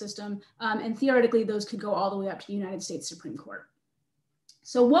federal court system, and theoretically, those could go all the way up to the United States Supreme Court.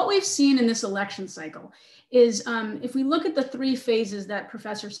 So what we've seen in this election cycle is, if we look at the three phases that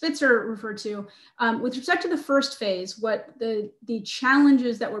Professor Spitzer referred to, with respect to the first phase, what the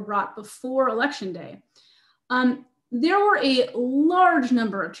challenges that were brought before Election Day, there were a large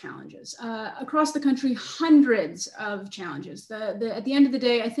number of challenges across the country, hundreds of challenges. At the end of the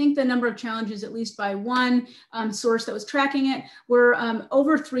day, I think the number of challenges, at least by one source that was tracking it, were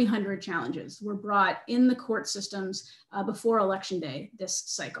over 300 challenges were brought in the court systems before Election Day this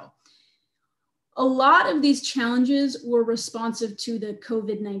cycle. A lot of these challenges were responsive to the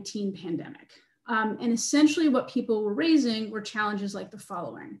COVID-19 pandemic. And essentially what people were raising were challenges like the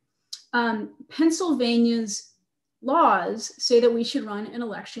following. Pennsylvania's laws say that we should run an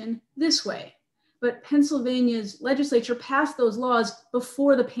election this way, but Pennsylvania's legislature passed those laws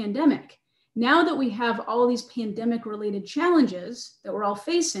before the pandemic. Now that we have all these pandemic-related challenges that we're all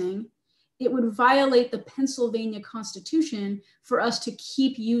facing, it would violate the Pennsylvania Constitution for us to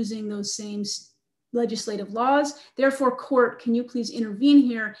keep using those same legislative laws. Therefore, court, can you please intervene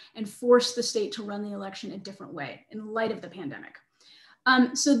here and force the state to run the election a different way in light of the pandemic?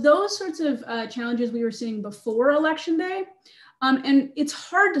 So those sorts of challenges we were seeing before Election Day, And it's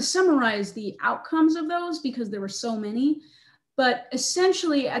hard to summarize the outcomes of those because there were so many. But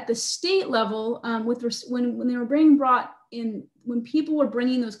essentially at the state level, when they were being brought in, when people were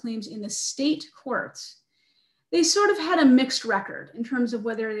bringing those claims in the state courts, they sort of had a mixed record in terms of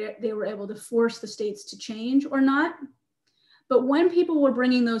whether they were able to force the states to change or not. But when people were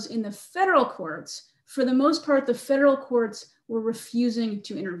bringing those in the federal courts, for the most part, the federal courts were refusing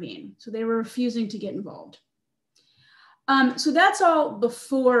to intervene. So they were refusing to get involved. So that's all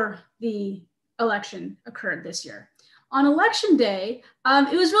before the election occurred this year. On election day,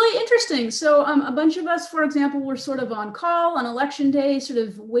 it was really interesting. So a bunch of us, for example, were sort of on call on election day, sort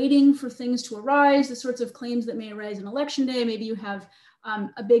of waiting for things to arise, the sorts of claims that may arise on election day. Maybe you have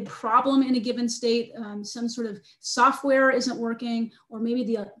a big problem in a given state, some sort of software isn't working, or maybe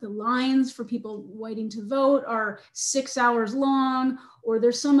the lines for people waiting to vote are 6 hours long, or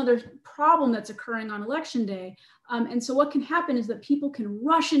there's some other problem that's occurring on election day. And so what can happen is that people can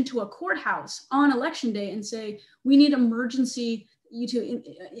rush into a courthouse on election day and say, we need you to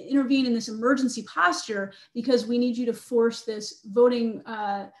intervene in this emergency posture because we need you to force this voting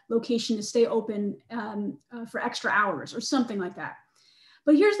location to stay open for extra hours or something like that.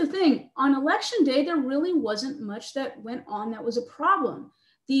 But here's the thing, on election day, there really wasn't much that went on that was a problem.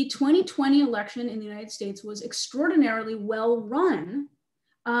 The 2020 election in the United States was extraordinarily well run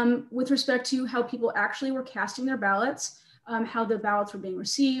with respect to how people actually were casting their ballots, how the ballots were being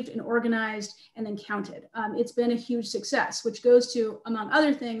received and organized and then counted. It's been a huge success, which goes to, among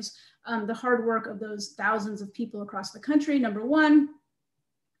other things, the hard work of those thousands of people across the country, number one.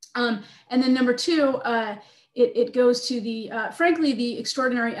 And then number two, it goes to the, frankly, the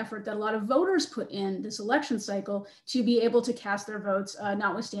extraordinary effort that a lot of voters put in this election cycle to be able to cast their votes,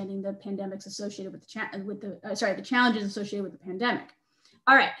 notwithstanding the pandemics associated with the challenges associated with the pandemic.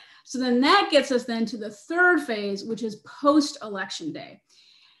 All right, so then that gets us then to the third phase, which is post-election day.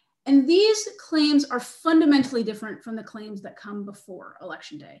 And these claims are fundamentally different from the claims that come before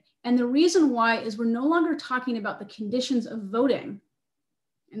election day. And the reason why is we're no longer talking about the conditions of voting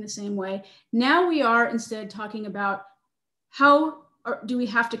in the same way. Now we are instead talking about how do we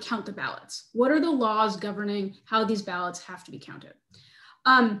have to count the ballots? What are the laws governing how these ballots have to be counted?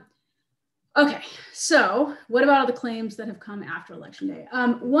 Okay, so what about all the claims that have come after election day?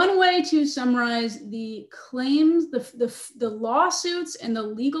 One way to summarize the claims, the lawsuits and the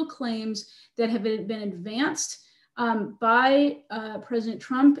legal claims that have been advanced by President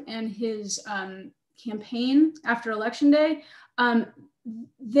Trump and his campaign after election day,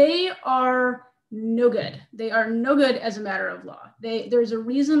 they are no good. They are no good as a matter of law. There's a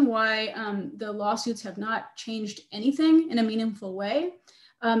reason why the lawsuits have not changed anything in a meaningful way.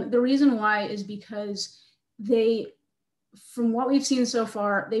 The reason why is because from what we've seen so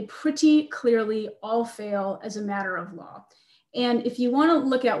far, they pretty clearly all fail as a matter of law. And if you want to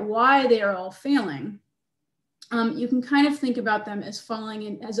look at why they are all failing, you can kind of think about them as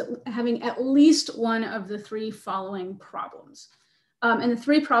having at least one of the three following problems. And the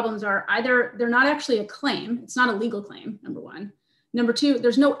three problems are either they're not actually a claim, it's not a legal claim, number one. Number two,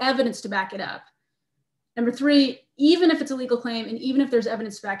 there's no evidence to back it up. Number three, even if it's a legal claim and even if there's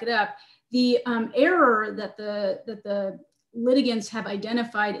evidence to back it up, the error that the litigants have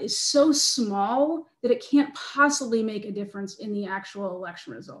identified is so small that it can't possibly make a difference in the actual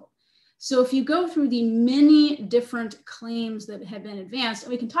election result. So if you go through the many different claims that have been advanced,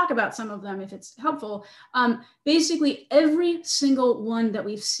 and we can talk about some of them if it's helpful, basically every single one that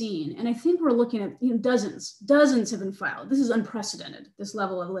we've seen, and I think we're looking at dozens have been filed. This is unprecedented, this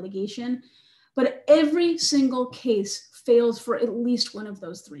level of litigation, but every single case fails for at least one of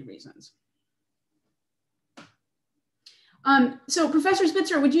those three reasons. So Professor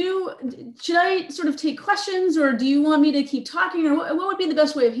Spitzer, should I sort of take questions or do you want me to keep talking or what would be the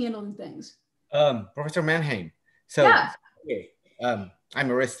best way of handling things? Professor Mannheim. So, yeah. Okay, I'm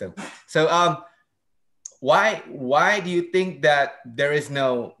Aristo. So why do you think that there is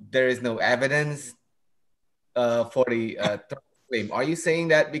no evidence for the claim? Are you saying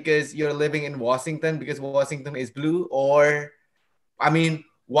that because you're living in Washington, because Washington is blue, or I mean,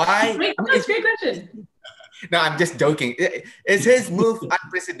 why? That's a great question. No, I'm just joking. Is his move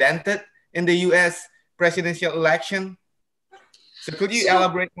unprecedented in the U.S. presidential election? So could you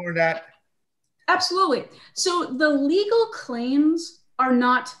elaborate more on that? Absolutely. So the legal claims are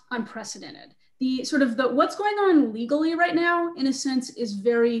not unprecedented. What's going on legally right now, in a sense, is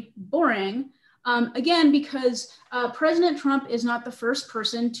very boring. Again, because President Trump is not the first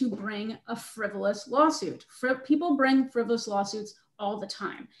person to bring a frivolous lawsuit. People bring frivolous lawsuits all the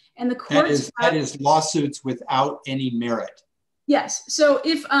time. And the courts that is lawsuits without any merit. Yes. So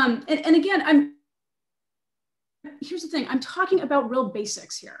if and again, here's the thing, I'm talking about real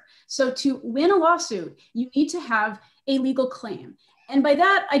basics here. So to win a lawsuit, you need to have a legal claim. And by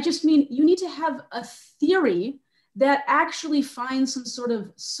that, I just mean you need to have a theory that actually finds some sort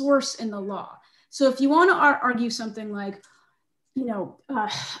of source in the law. So if you want to argue something like,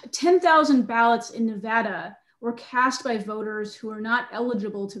 10,000 ballots in Nevada were cast by voters who are not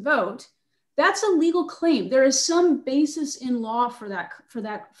eligible to vote, that's a legal claim. There is some basis in law for that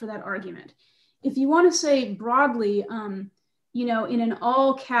argument. If you want to say broadly, in an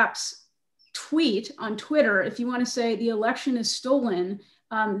all caps tweet on Twitter, if you want to say the election is stolen,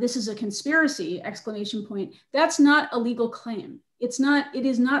 this is a conspiracy, ! That's not a legal claim. It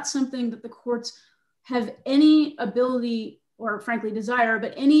is not something that the courts have any ability or frankly desire,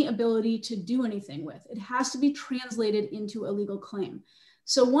 but any ability to do anything with. It has to be translated into a legal claim.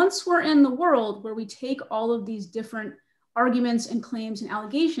 So once we're in the world where we take all of these different arguments and claims and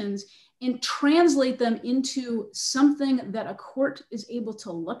allegations and translate them into something that a court is able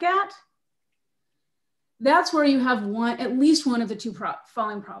to look at, that's where you have at least one of the two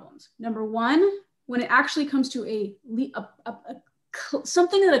following problems. Number one, when it actually comes to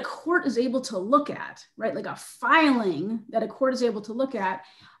something that a court is able to look at, right? Like a filing that a court is able to look at,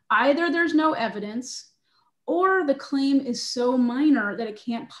 either there's no evidence or the claim is so minor that it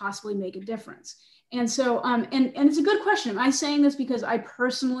can't possibly make a difference. And so, and it's a good question. Am I saying this because I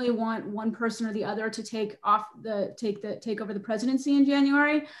personally want one person or the other to take over the presidency in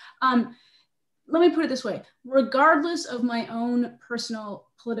January? Let me put it this way. Regardless of my own personal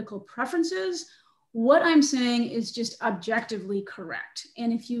political preferences, what I'm saying is just objectively correct.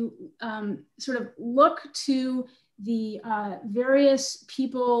 And if you sort of look to the various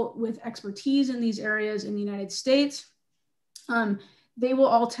people with expertise in these areas in the United States, they will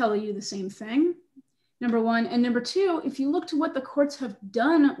all tell you the same thing, number one. And number two, if you look to what the courts have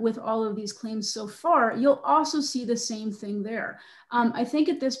done with all of these claims so far, you'll also see the same thing there. I think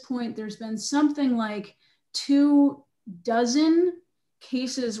at this point, there's been something like 24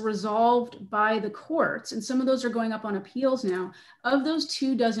 cases resolved by the courts, and some of those are going up on appeals now. Of those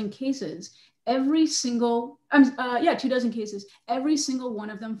 24 cases, every single, 24 cases, every single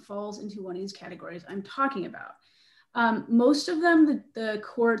one of them falls into one of these categories I'm talking about. Most of them, the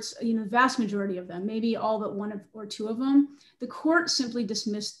courts, the vast majority of them, maybe all but one or two of them, the court simply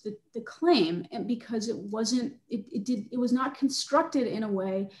dismissed the claim, and because it was not constructed in a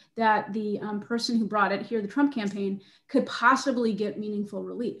way that the person who brought it here, the Trump campaign, could possibly get meaningful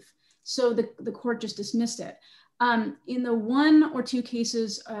relief. So the court just dismissed it. In the one or two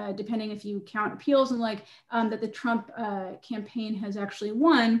cases, depending if you count appeals and that the Trump campaign has actually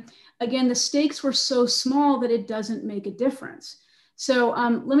won, again, the stakes were so small that it doesn't make a difference. So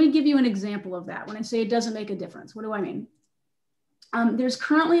let me give you an example of that. When I say it doesn't make a difference, what do I mean? There's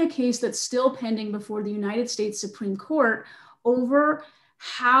currently a case that's still pending before the United States Supreme Court over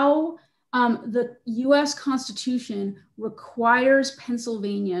how the US Constitution requires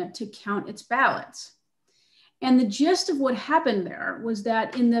Pennsylvania to count its ballots. And the gist of what happened there was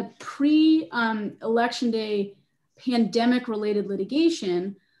that in the pre-election day pandemic-related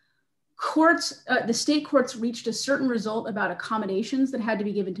litigation, the state courts reached a certain result about accommodations that had to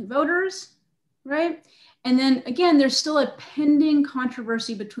be given to voters, right? And then again, there's still a pending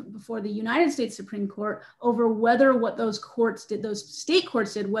controversy before the United States Supreme Court over whether what those state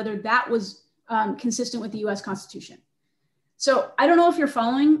courts did, whether that was consistent with the US Constitution. So I don't know if you're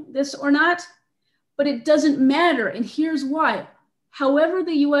following this or not, but it doesn't matter, and here's why. However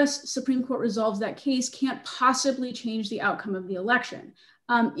the US Supreme Court resolves that case can't possibly change the outcome of the election.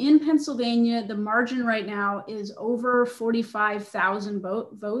 In Pennsylvania, the margin right now is over 45,000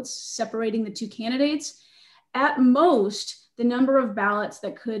 votes separating the two candidates. At most, the number of ballots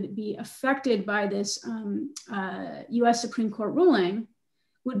that could be affected by this US Supreme Court ruling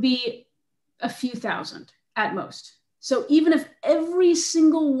would be a few thousand at most. So even if every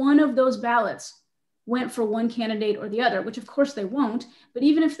single one of those ballots went for one candidate or the other, which of course they won't, but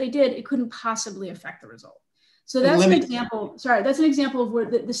even if they did, it couldn't possibly affect the result. So that's an example, that's an example of where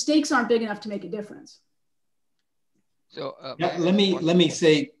the stakes aren't big enough to make a difference. So let me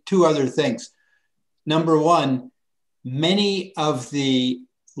say two other things. Number one, many of the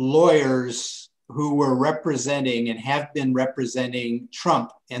lawyers who were representing and have been representing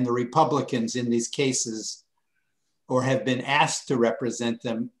Trump and the Republicans in these cases, or have been asked to represent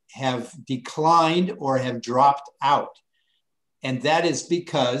them, have declined or have dropped out. And that is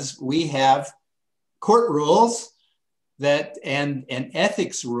because we have court rules and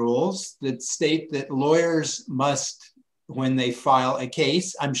ethics rules that state that lawyers must, when they file a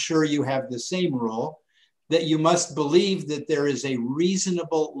case, I'm sure you have the same rule, that you must believe that there is a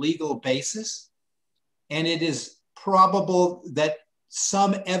reasonable legal basis and it is probable that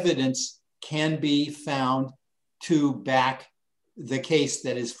some evidence can be found to back the case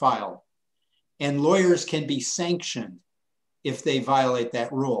that is filed. And lawyers can be sanctioned if they violate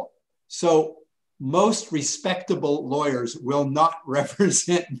that rule. So most respectable lawyers will not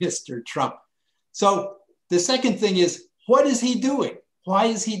represent Mr. Trump. So the second thing is, what is he doing? Why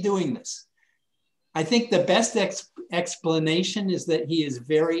is he doing this? I think the best explanation is that he is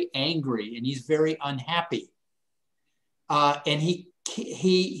very angry and he's very unhappy. And he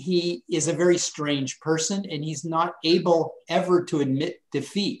is a very strange person, and he's not able ever to admit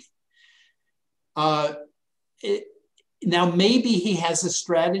defeat. Now, maybe he has a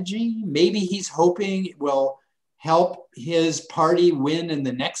strategy. Maybe he's hoping it will help his party win in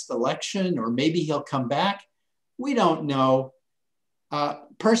the next election, or maybe he'll come back. We don't know.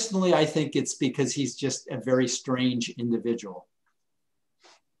 Personally, I think it's because he's just a very strange individual.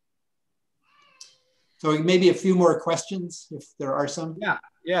 So maybe a few more questions, if there are some.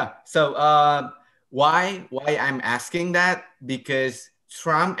 Yeah. So why I'm asking that? Because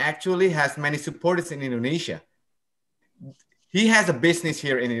Trump actually has many supporters in Indonesia. He has a business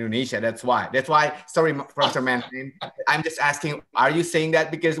here in Indonesia. That's why. Sorry, Professor Manheim. I'm just asking, are you saying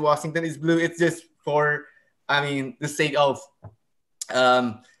that because Washington is blue? It's just for, the sake of,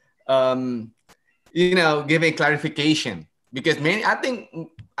 giving clarification. Because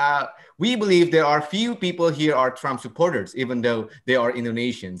we believe there are few people here are Trump supporters, even though they are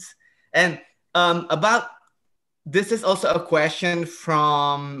Indonesians. And this is also a question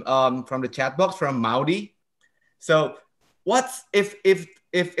from the chat box from Maudi. So, what's if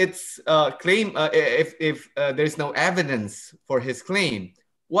it's claim if there's no evidence for his claim?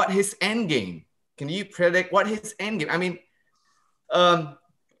 What his end game? Can you predict what his end game?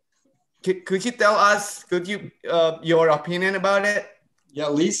 Could you tell us? Could you your opinion about it? Yeah,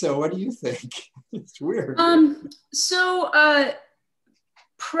 Lisa, what do you think? It's weird.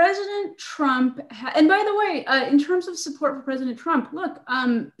 President Trump, and by the way, in terms of support for President Trump, look,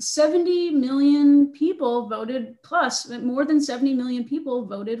 70 million people voted, plus more than 70 million people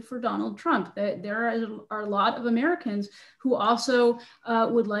voted for Donald Trump. There are a lot of Americans who also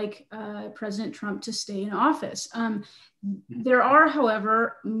would like President Trump to stay in office. There are,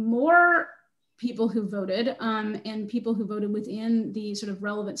 however, more people who voted and people who voted within the sort of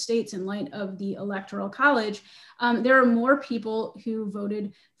relevant states in light of the Electoral College. There are more people who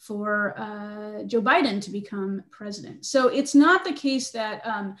voted for Joe Biden to become president. So it's not the case that,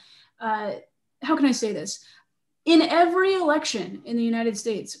 how can I say this? In every election in the United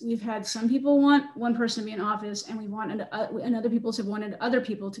States, we've had some people want one person to be in office, and and other people have wanted other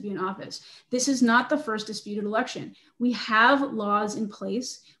people to be in office. This is not the first disputed election. We have laws in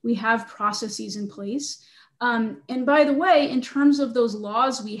place. We have processes in place. And by the way, in terms of those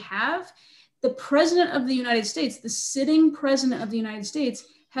laws we have, the president of the United States, the sitting president of the United States,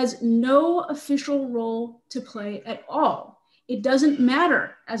 has no official role to play at all. It doesn't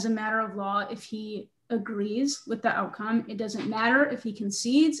matter as a matter of law if he agrees with the outcome. It doesn't matter if he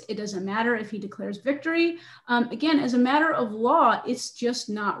concedes. It doesn't matter if he declares victory. Again, as a matter of law, it's just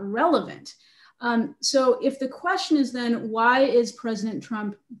not relevant. So if the question is then, why is President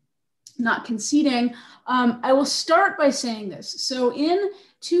Trump not conceding? I will start by saying this. So in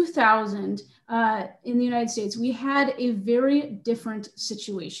 2000, in the United States, we had a very different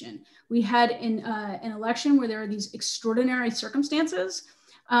situation. We had an election where there are these extraordinary circumstances,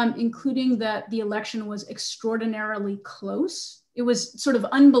 including that the election was extraordinarily close. It was sort of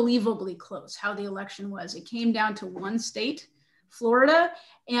unbelievably close how the election was. It came down to one state, Florida,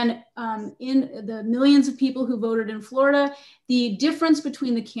 and in the millions of people who voted in Florida, the difference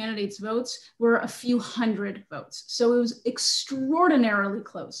between the candidates' votes were a few hundred votes. So it was extraordinarily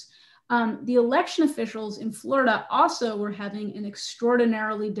close. The election officials in Florida also were having an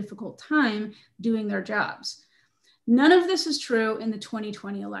extraordinarily difficult time doing their jobs. None of this is true in the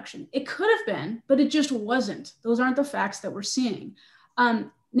 2020 election. It could have been, but it just wasn't. Those aren't the facts that we're seeing.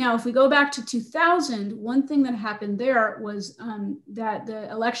 Now, if we go back to 2000, one thing that happened there was that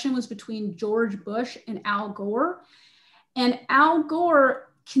the election was between George Bush and Al Gore. And Al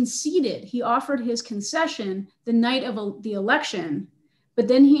Gore conceded. He offered his concession the night of the election, but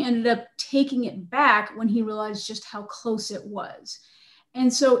then he ended up taking it back when he realized just how close it was.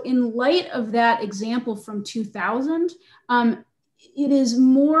 And so in light of that example from 2000, it is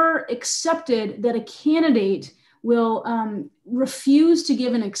more accepted that a candidate will refuse to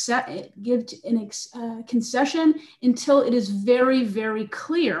give a concession until it is very, very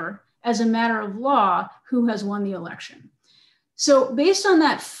clear as a matter of law who has won the election. So based on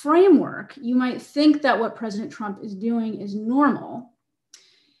that framework, you might think that what President Trump is doing is normal.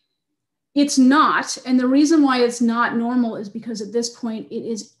 It's not. And the reason why it's not normal is because at this point, it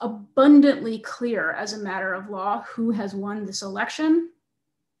is abundantly clear as a matter of law who has won this election.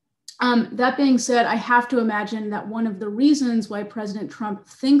 That being said, I have to imagine that one of the reasons why President Trump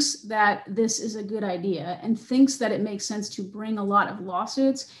thinks that this is a good idea and thinks that it makes sense to bring a lot of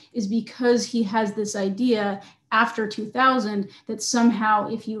lawsuits is because he has this idea after 2000 that somehow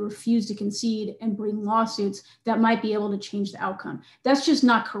if you refuse to concede and bring lawsuits, that might be able to change the outcome. That's just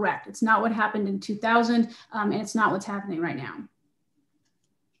not correct. It's not what happened in 2000, and it's not what's happening right now.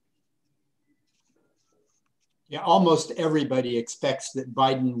 Yeah, almost everybody expects that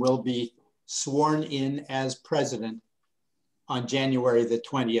Biden will be sworn in as president on January the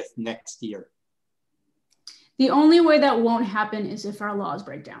 20th next year. The only way that won't happen is if our laws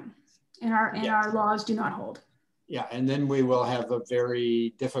break down and our laws do not hold. Yeah, and then we will have a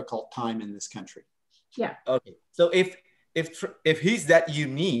very difficult time in this country. Yeah. Okay, so if he's that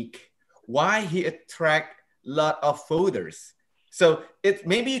unique, why he attract a lot of voters? So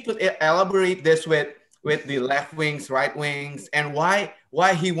maybe you could elaborate this with the left wings, right wings, and why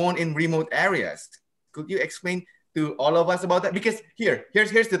he won in remote areas. Could you explain to all of us about that? Because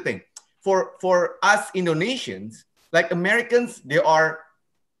here's the thing. For us Indonesians, like Americans, they are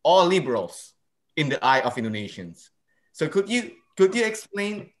all liberals in the eye of Indonesians. So could you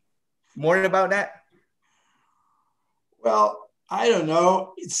explain more about that? Well, I don't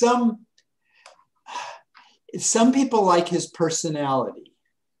know. Some people like his personality.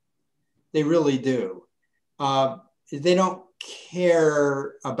 They really do. They don't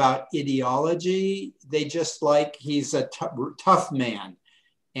care about ideology. They just like he's a tough man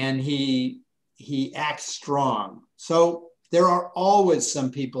and he acts strong. So there are always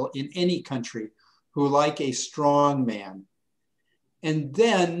some people in any country who like a strong man. And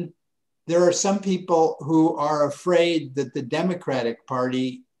then there are some people who are afraid that the Democratic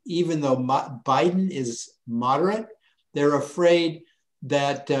Party, even though Biden is moderate, they're afraid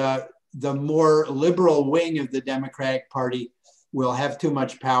that the more liberal wing of the Democratic Party will have too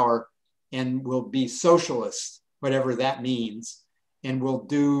much power and will be socialist, whatever that means, and will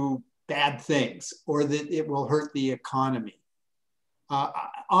do bad things, or that it will hurt the economy.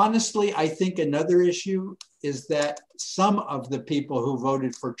 Honestly, I think another issue is that some of the people who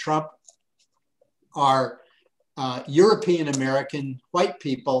voted for Trump are European American white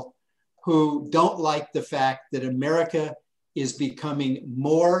people who don't like the fact that America is becoming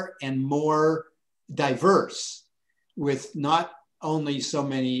more and more diverse, with not only so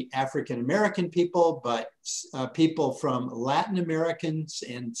many African American people, but people from Latin Americans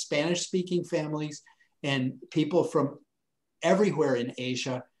and Spanish speaking families and people from everywhere in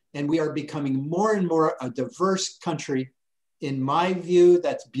Asia. And we are becoming more and more a diverse country. In my view,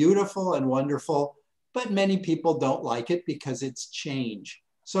 that's beautiful and wonderful, but many people don't like it because it's change.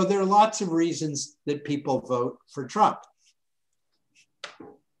 So there are lots of reasons that people vote for Trump.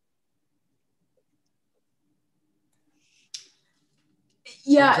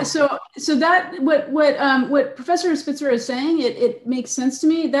 Yeah, so that what Professor Spitzer is saying, it makes sense to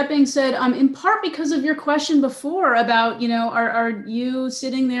me. That being said, in part because of your question before about, are you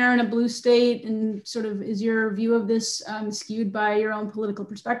sitting there in a blue state and sort of is your view of this skewed by your own political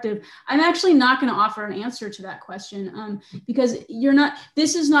perspective? I'm actually not going to offer an answer to that question because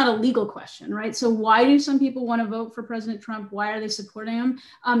this is not a legal question, right? So why do some people want to vote for President Trump? Why are they supporting him?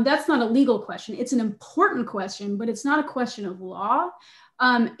 That's not a legal question. It's an important question, but it's not a question of law.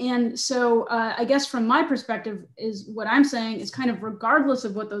 And so I guess from my perspective is what I'm saying is kind of regardless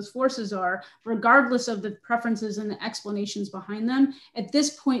of what those forces are, regardless of the preferences and the explanations behind them, at this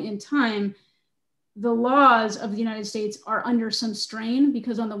point in time, the laws of the United States are under some strain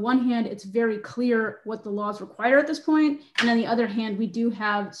because on the one hand, it's very clear what the laws require at this point. And on the other hand, we do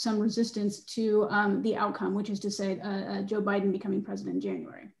have some resistance to the outcome, which is to say Joe Biden becoming president in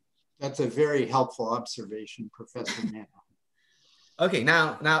January. That's a very helpful observation, Professor Mann. Okay,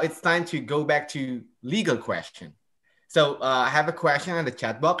 now it's time to go back to legal question. So I have a question in the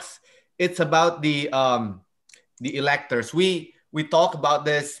chat box. It's about the electors. We talked about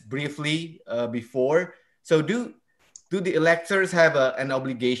this briefly before. So do the electors have an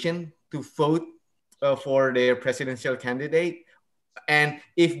obligation to vote for their presidential candidate? And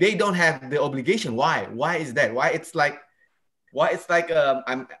if they don't have the obligation, why? Why is that? Why it's like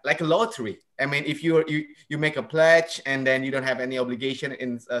a lottery? I mean, if you make a pledge and then you don't have any obligation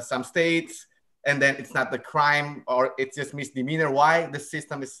in some states, and then it's not the crime or it's just misdemeanor, why the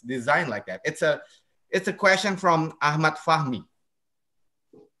system is designed like that? It's a question from Ahmad Fahmi.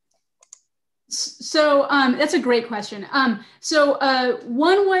 So that's a great question.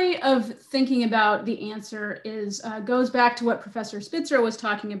 One way of thinking about the answer is goes back to what Professor Spitzer was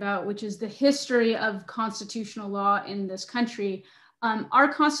talking about, which is the history of constitutional law in this country.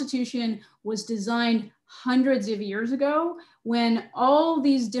 Our Constitution was designed hundreds of years ago when all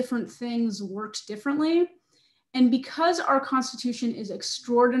these different things worked differently. And because our Constitution is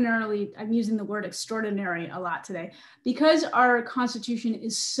extraordinarily, I'm using the word extraordinary a lot today, because our Constitution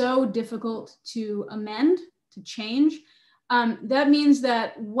is so difficult to amend, to change, that means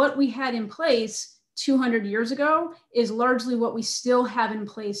that what we had in place 200 years ago is largely what we still have in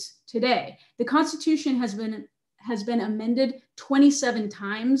place today. The Constitution has been amended 27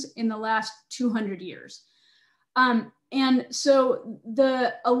 times in the last 200 years. And so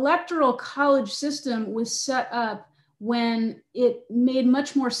the electoral college system was set up when it made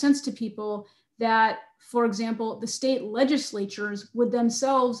much more sense to people that, for example, the state legislatures would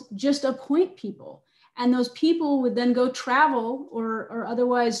themselves just appoint people. And those people would then go travel or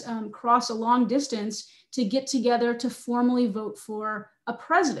otherwise cross a long distance to get together to formally vote for a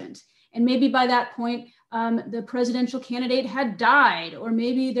president. And maybe by that point, the presidential candidate had died, or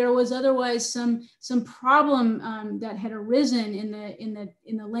maybe there was otherwise some problem that had arisen in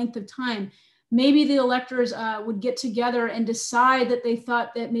the length of time. Maybe the electors would get together and decide that they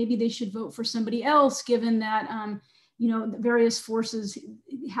thought that maybe they should vote for somebody else, given that the various forces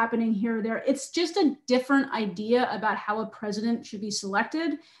happening here or there. It's just a different idea about how a president should be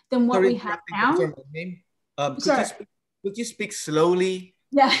selected than what we have now. Could you speak slowly?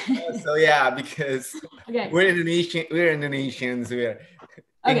 Yeah. So yeah, because we're Indonesians, we're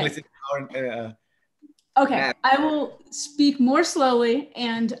English is our, okay, I will speak more slowly,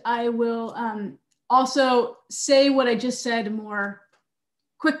 and I will also say what I just said more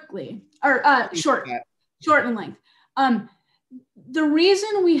quickly, or short in length. The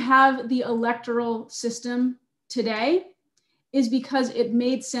reason we have the electoral system today is because it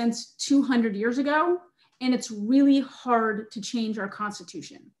made sense 200 years ago, and it's really hard to change our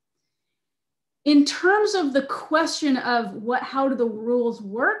Constitution. In terms of the question of how do the rules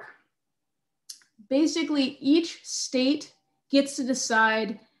work, basically each state gets to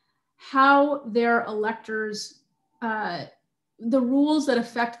decide how their electors, the rules that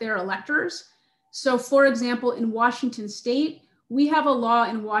affect their electors. So for example, in Washington state, we have a law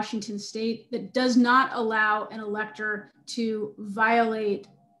in Washington state that does not allow an elector to violate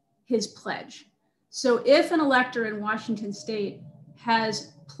his pledge. So if an elector in Washington state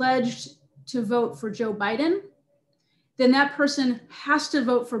has pledged to vote for Joe Biden, then that person has to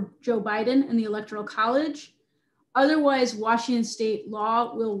vote for Joe Biden in the Electoral College. Otherwise, Washington state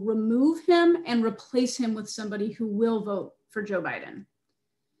law will remove him and replace him with somebody who will vote for Joe Biden.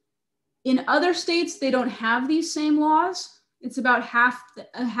 In other states, they don't have these same laws. It's about half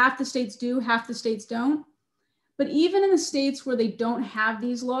the states do, half the states don't. But even in the states where they don't have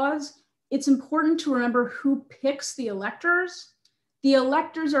these laws, it's important to remember who picks the electors. The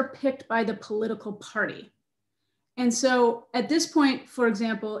electors are picked by the political party. And so at this point, for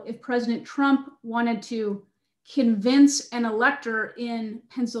example, if President Trump wanted to convince an elector in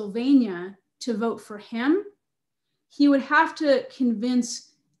Pennsylvania to vote for him, he would have to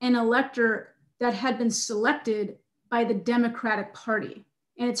convince an elector that had been selected by the Democratic Party.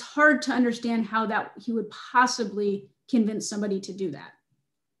 And it's hard to understand how that he would possibly convince somebody to do that.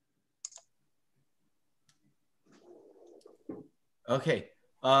 Okay,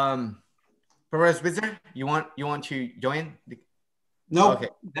 Professor Spitzer, you want to join? No, okay.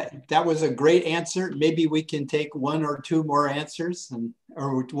 That was a great answer. Maybe we can take one or two more answers,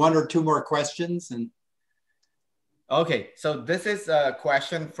 or one or two more questions. And okay, so this is a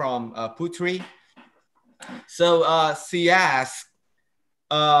question from Putri. So she asked,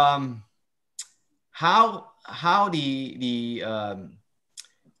 how the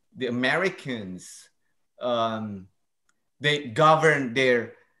Americans they govern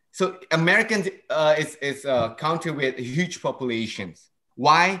their. So Americans is a country with huge populations.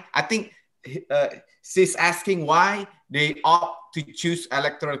 Why? I think she's asking why they opt to choose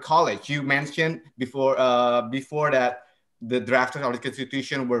electoral college. You mentioned before that the drafters of the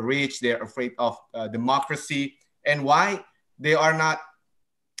Constitution were rich. They're afraid of democracy, and why they are not.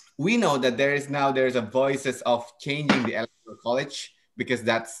 We know that there's a voices of changing the electoral college because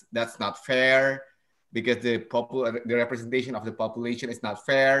that's not fair. Because the representation of the population is not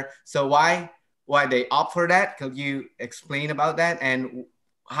fair. So why they opt for that? Could you explain about that and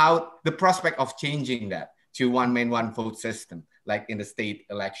how the prospect of changing that to one man, one vote system, like in the state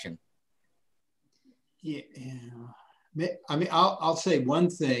election? Yeah, I mean, I'll say one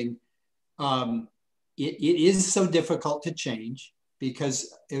thing. It is so difficult to change.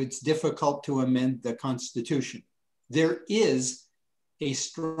 because it's difficult to amend the Constitution. There is a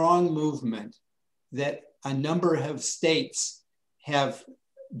strong movement that a number of states have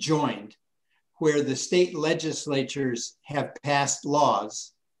joined, where the state legislatures have passed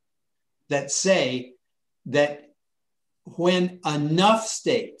laws that say that when enough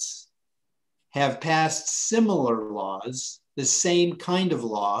states have passed similar laws, the same kind of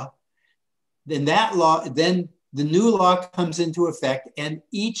law, then the new law comes into effect, and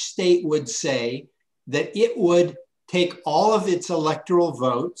each state would say that it would take all of its electoral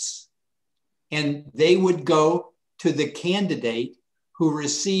votes and they would go to the candidate who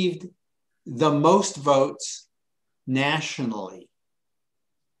received the most votes nationally.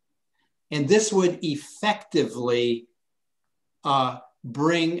 And this would effectively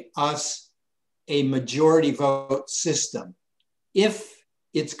bring us a majority vote system if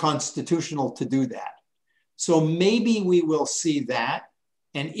it's constitutional to do that. So maybe we will see that.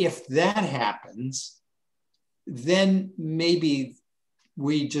 And if that happens, then maybe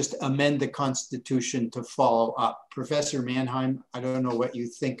we just amend the Constitution to follow up. Professor Mannheim, I don't know what you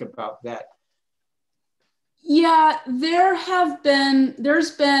think about that. Yeah,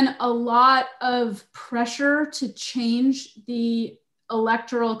 there's been a lot of pressure to change the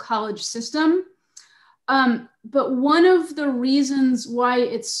electoral college system. But one of the reasons why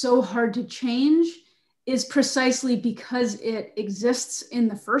it's so hard to change is precisely because it exists in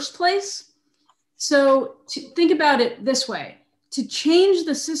the first place. So think about it this way. To change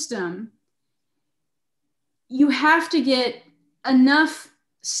the system, you have to get enough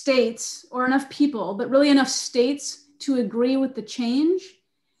states or enough people, but really enough states to agree with the change.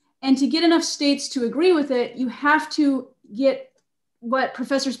 And to get enough states to agree with it, you have to get what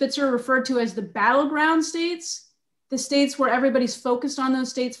Professor Spitzer referred to as the battleground states, the states where everybody's focused on those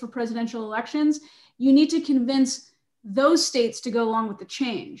states for presidential elections. You need to convince those states to go along with the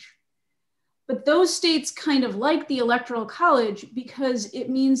change. But those states kind of like the Electoral College because it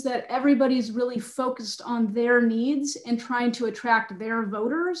means that everybody's really focused on their needs and trying to attract their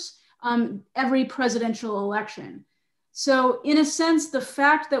voters every presidential election. So in a sense, the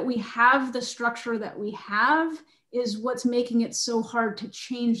fact that we have the structure that we have is what's making it so hard to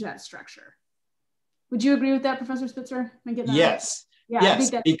change that structure. Would you agree with that, Professor Spitzer? Yes, yeah,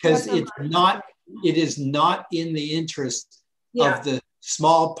 yes, because it is not in the interest of the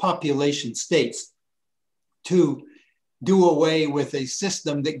small population states to do away with a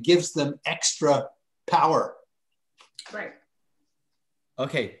system that gives them extra power. Right.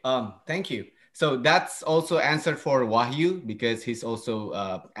 Okay, thank you. So that's also answered for Wahyu, because he's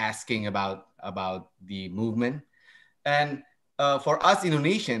also asking about the movement. And for us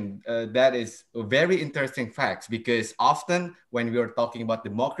Indonesian, that is a very interesting fact, because often when we are talking about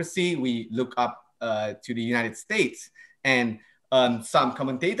democracy, we look up to the United States, and some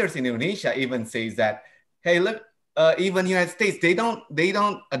commentators in Indonesia even says that, hey, look, even United States, they don't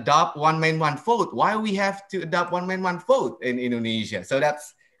adopt one man, one vote. Why we have to adopt one man, one vote in Indonesia? So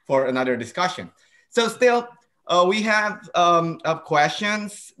that's for another discussion. So still, we have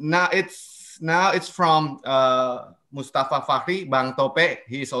questions. Now it's from Mustafa Fakhri, Bang Tope.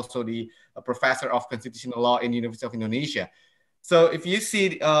 He is also the professor of constitutional law in University of Indonesia. So if you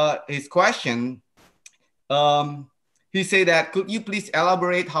see his question, he said that, could you please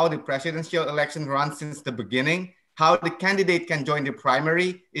elaborate how the presidential election runs since the beginning? How the candidate can join the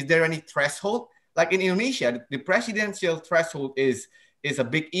primary? Is there any threshold? Like in Indonesia, the presidential threshold is a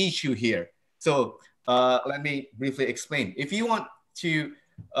big issue here. So let me briefly explain. If you want to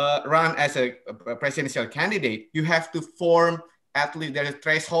run as a presidential candidate, you have to form at least, there's a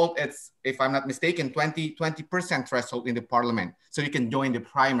threshold. It's, if I'm not mistaken, 20% threshold in the parliament. So you can join the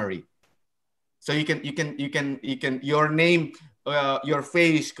primary. So you can your name, your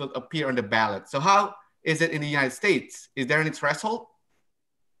face could appear on the ballot. So how is it in the United States? Is there any threshold?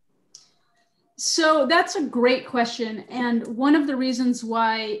 So that's a great question. And one of the reasons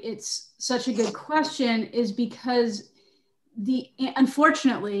why it's such a good question is because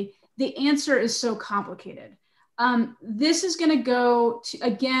unfortunately, the answer is so complicated. This is going to go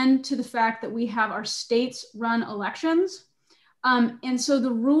again to the fact that we have our states run elections. And so the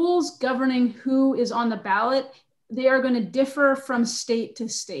rules governing who is on the ballot, they are going to differ from state to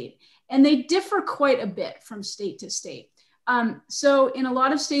state. And they differ quite a bit from state to state. So in a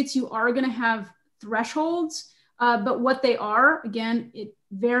lot of states, you are going to have thresholds, but what they are, again, it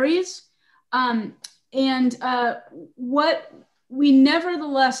varies. What we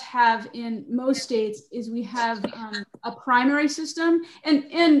nevertheless have in most states is we have a primary system.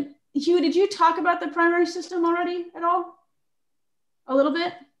 And Hugh, did you talk about the primary system already at all? A little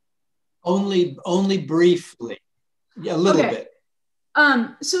bit? Only briefly, yeah, a little bit.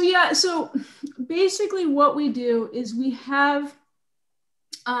 So basically what we do is we have,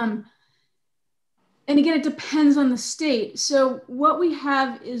 and again, it depends on the state. So what we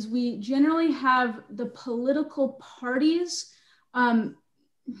have is we generally have the political parties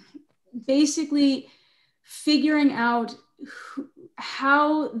basically figuring out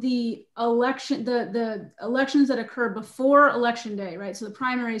how the election, the elections that occur before election day, right? So the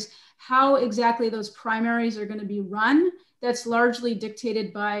primaries, how exactly those primaries are going to be run. That's largely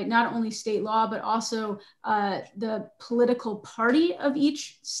dictated by not only state law, but also the political party of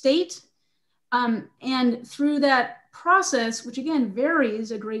each state. And through that process, which again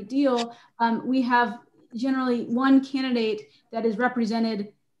varies a great deal, we have generally one candidate that is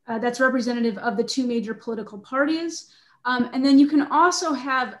represented, that's representative of the two major political parties. And then you can also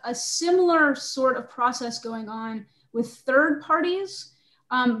have a similar sort of process going on with third parties.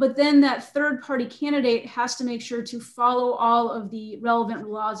 But then that third party candidate has to make sure to follow all of the relevant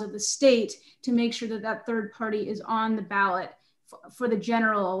laws of the state to make sure that that third party is on the ballot for the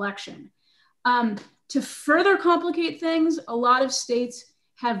general election. To further complicate things, a lot of states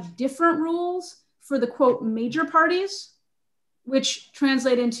have different rules for the quote major parties, which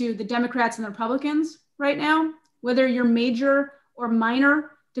translate into the Democrats and the Republicans right now. Whether you're major or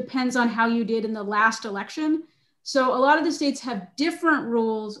minor depends on how you did in the last election. So a lot of the states have different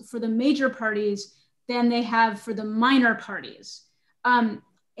rules for the major parties than they have for the minor parties.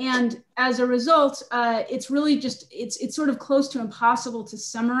 And as a result, it's really just, it's sort of close to impossible to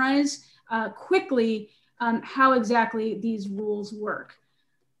summarize quickly how exactly these rules work.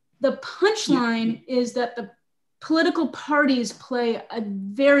 The punchline is that the political parties play a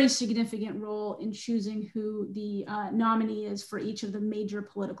very significant role in choosing who the nominee is for each of the major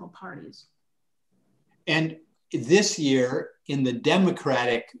political parties. And this year in the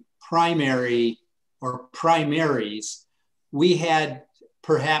Democratic primary or primaries, we had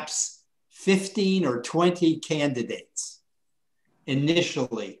perhaps 15 or 20 candidates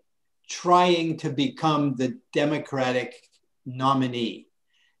initially trying to become the Democratic nominee.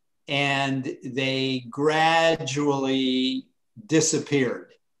 And they gradually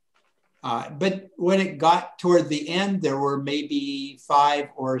disappeared. But when it got toward the end, there were maybe 5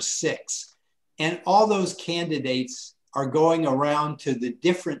 or 6. And all those candidates are going around to the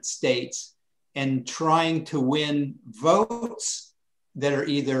different states and trying to win votes that are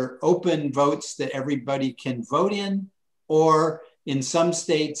either open votes that everybody can vote in, or in some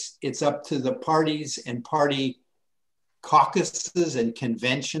states, it's up to the parties and party caucuses and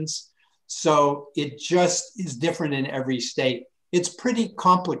conventions. So it just is different in every state. It's pretty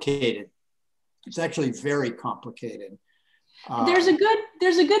complicated. It's actually very complicated. There's a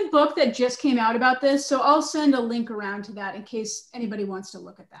good book that just came out about this. So I'll send a link around to that in case anybody wants to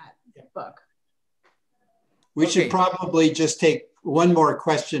look at that book. We should probably just take one more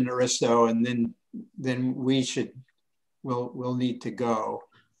question, Aristo, and then we'll need to go.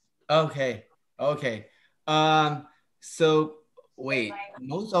 Okay. So wait,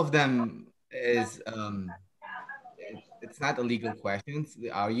 most of them is it's not illegal questions.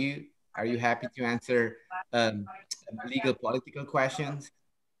 Are you happy to answer legal political questions?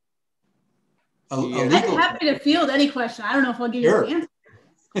 I'm happy to field any question. I don't know if I'll give you the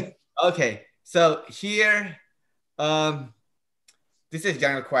answer. Okay, so here, this is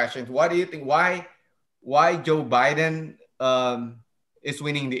general questions. What do you think? Why Joe Biden is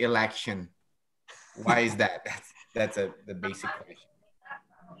winning the election? Why is that? That's the basic question.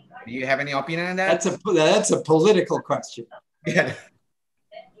 Do you have any opinion on that? That's a political question. Yeah.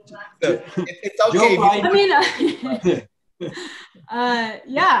 So it's okay.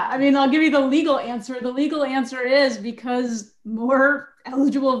 I mean, I'll give you the legal answer. The legal answer is because more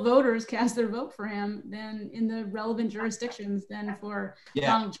eligible voters cast their vote for him than in the relevant jurisdictions than for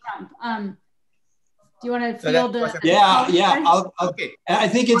Donald Trump. Do you want to field the? Okay. I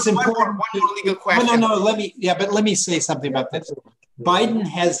think it's important. One more legal question. No. Let me say something about this. Biden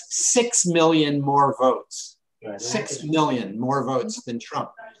has 6 million more votes. 6 million more votes than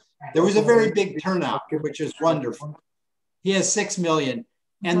Trump. There was a very big turnout, which is wonderful. He has 6 million,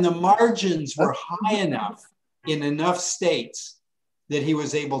 and the margins were high enough in enough states that he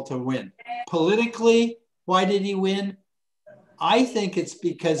was able to win. Politically, why did he win? I think it's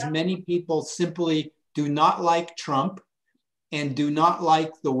because many people simply do not like Trump and do not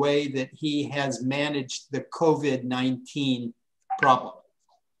like the way that he has managed the COVID-19 problem.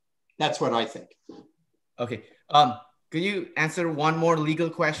 That's what I think. Okay. Could you answer one more legal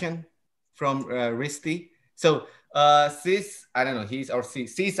question from Risti? So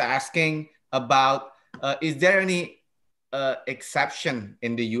she's asking about, is there any exception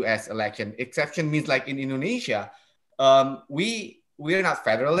in the US election? Exception means like in Indonesia, we we're not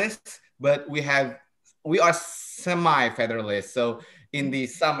federalists, but we are semi-federalists. So in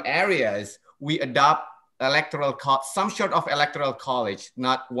some areas, we adopt some sort of electoral college,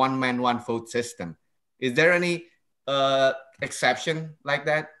 not one man, one vote system. Is there any exception like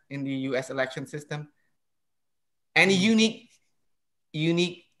that in the US election system? Any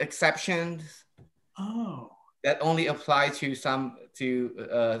unique exceptions? Oh. That only apply to some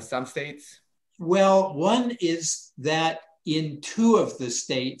states? Well, one is that in 2 of the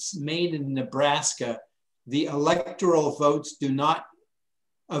states, Maine and Nebraska, the electoral votes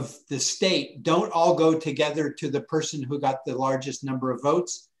of the state don't all go together to the person who got the largest number of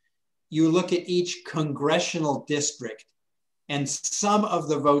votes. You look at each congressional district, and some of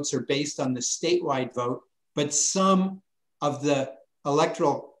the votes are based on the statewide vote, but some of the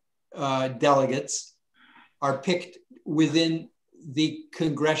electoral delegates are picked within the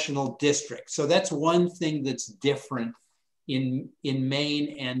congressional district. So that's one thing that's different in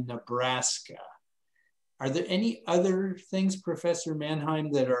Maine and Nebraska. Are there any other things, Professor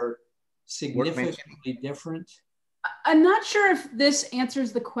Mannheim, that are significantly different? I'm not sure if this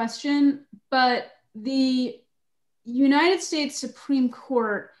answers the question, but the United States Supreme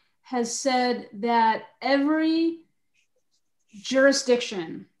Court has said that every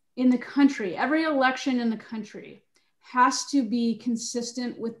jurisdiction in the country, every election in the country has to be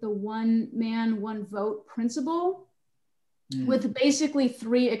consistent with the one man, one vote principle, with basically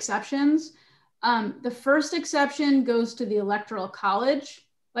 3 exceptions. The first exception goes to the Electoral College,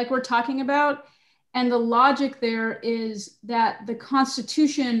 like we're talking about. And the logic there is that the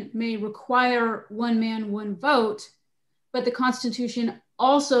Constitution may require one man, one vote, but the Constitution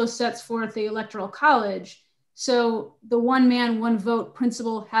also sets forth the Electoral College. So the one man, one vote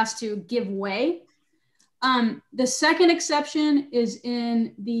principle has to give way. The second exception is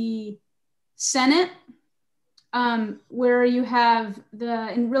in the Senate, where you have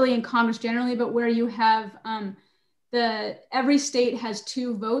and really in Congress generally, but where you have every state has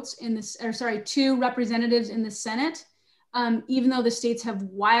 2 votes in this, or sorry, 2 representatives in the Senate, even though the states have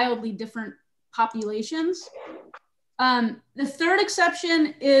wildly different populations. The third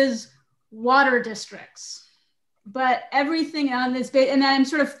exception is water districts. But everything on this, and I'm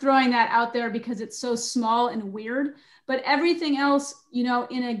sort of throwing that out there because it's so small and weird, but everything else, in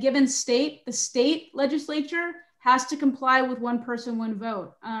a given state, the state legislature has to comply with one person, one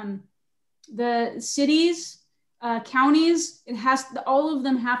vote. The cities, counties, all of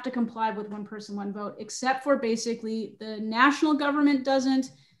them have to comply with one person, one vote, except for basically the national government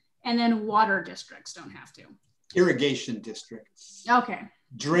doesn't, and then water districts don't have to. Irrigation districts. Okay.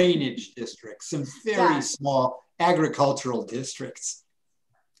 Drainage districts, some very small agricultural districts.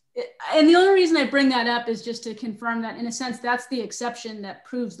 And the only reason I bring that up is just to confirm that, in a sense, that's the exception that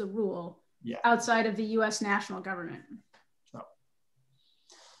proves the rule outside of the US national government.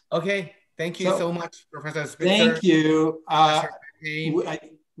 Okay, thank you so much, Professor Spitzer. Thank you.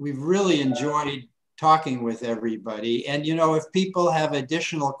 We've really enjoyed talking with everybody. And, if people have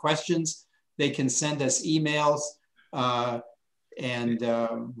additional questions, they can send us emails. And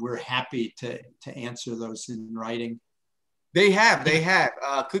we're happy to answer those in writing. They have.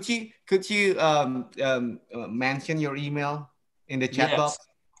 Could you mention your email in the chat box?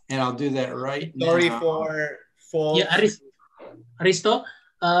 And I'll do that right Sorry now. for yeah, Aristo.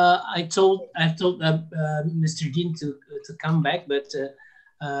 I've told Mr. Dean to come back, but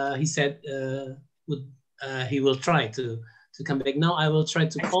he said he will try to come back. Now I will try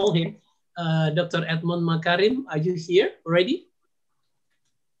to call him. Dr. Edmond Makarim, are you here already?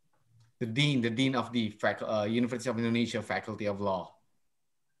 The dean of the University of Indonesia Faculty of Law.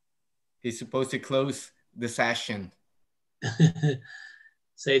 He's supposed to close the session.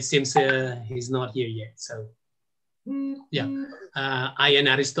 So it seems he's not here yet. So yeah, I and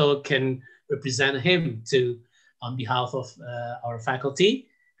Aristo can represent him on behalf of our faculty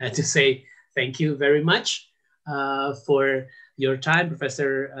to say thank you very much for your time,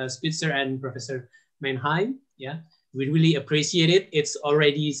 Professor Spitzer and Professor Mannheim. Yeah. We really appreciate it. It's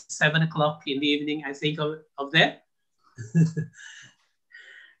already 7 o'clock in the evening, I think, of there.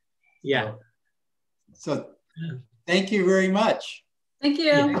 Yeah. So thank you very much. Thank you.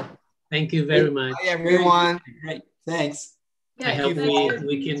 Yeah. Thank you very much. Bye, everyone. Great. Thanks. Yeah, I hope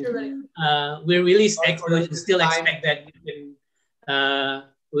we can. We really still expect that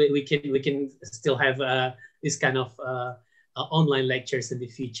we can still have this kind of online lectures in the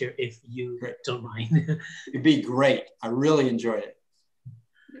future, if you don't mind. It'd be great. I really enjoyed it.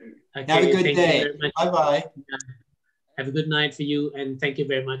 Okay, have a good day. Bye-bye. Have a good night for you, and thank you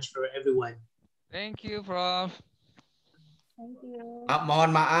very much for everyone. Thank you, Prof. Thank you.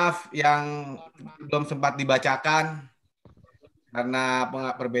 Mohon maaf yang belum sempat dibacakan. karena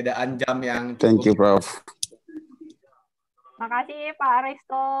perbedaan jam yang cukup. Thank you, Prof. Makasih Pak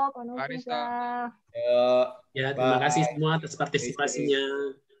Aristo, Pak Nofriza. Ya, terima kasih semua atas partisipasinya.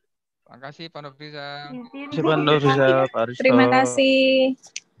 Terima kasih Pak Nofriza. Terima kasih.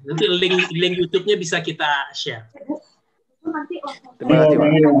 Nanti link YouTube-nya bisa kita share. Terima kasih, Pak.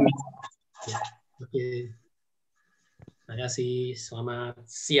 Ya, oke. Terima kasih. Selamat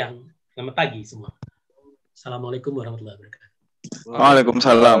siang, selamat pagi semua. Assalamualaikum warahmatullahi wabarakatuh.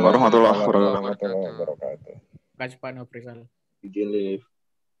 Waalaikumsalam warahmatullahi wabarakatuh. Terima kasih Pak Nofrizal. Izin live.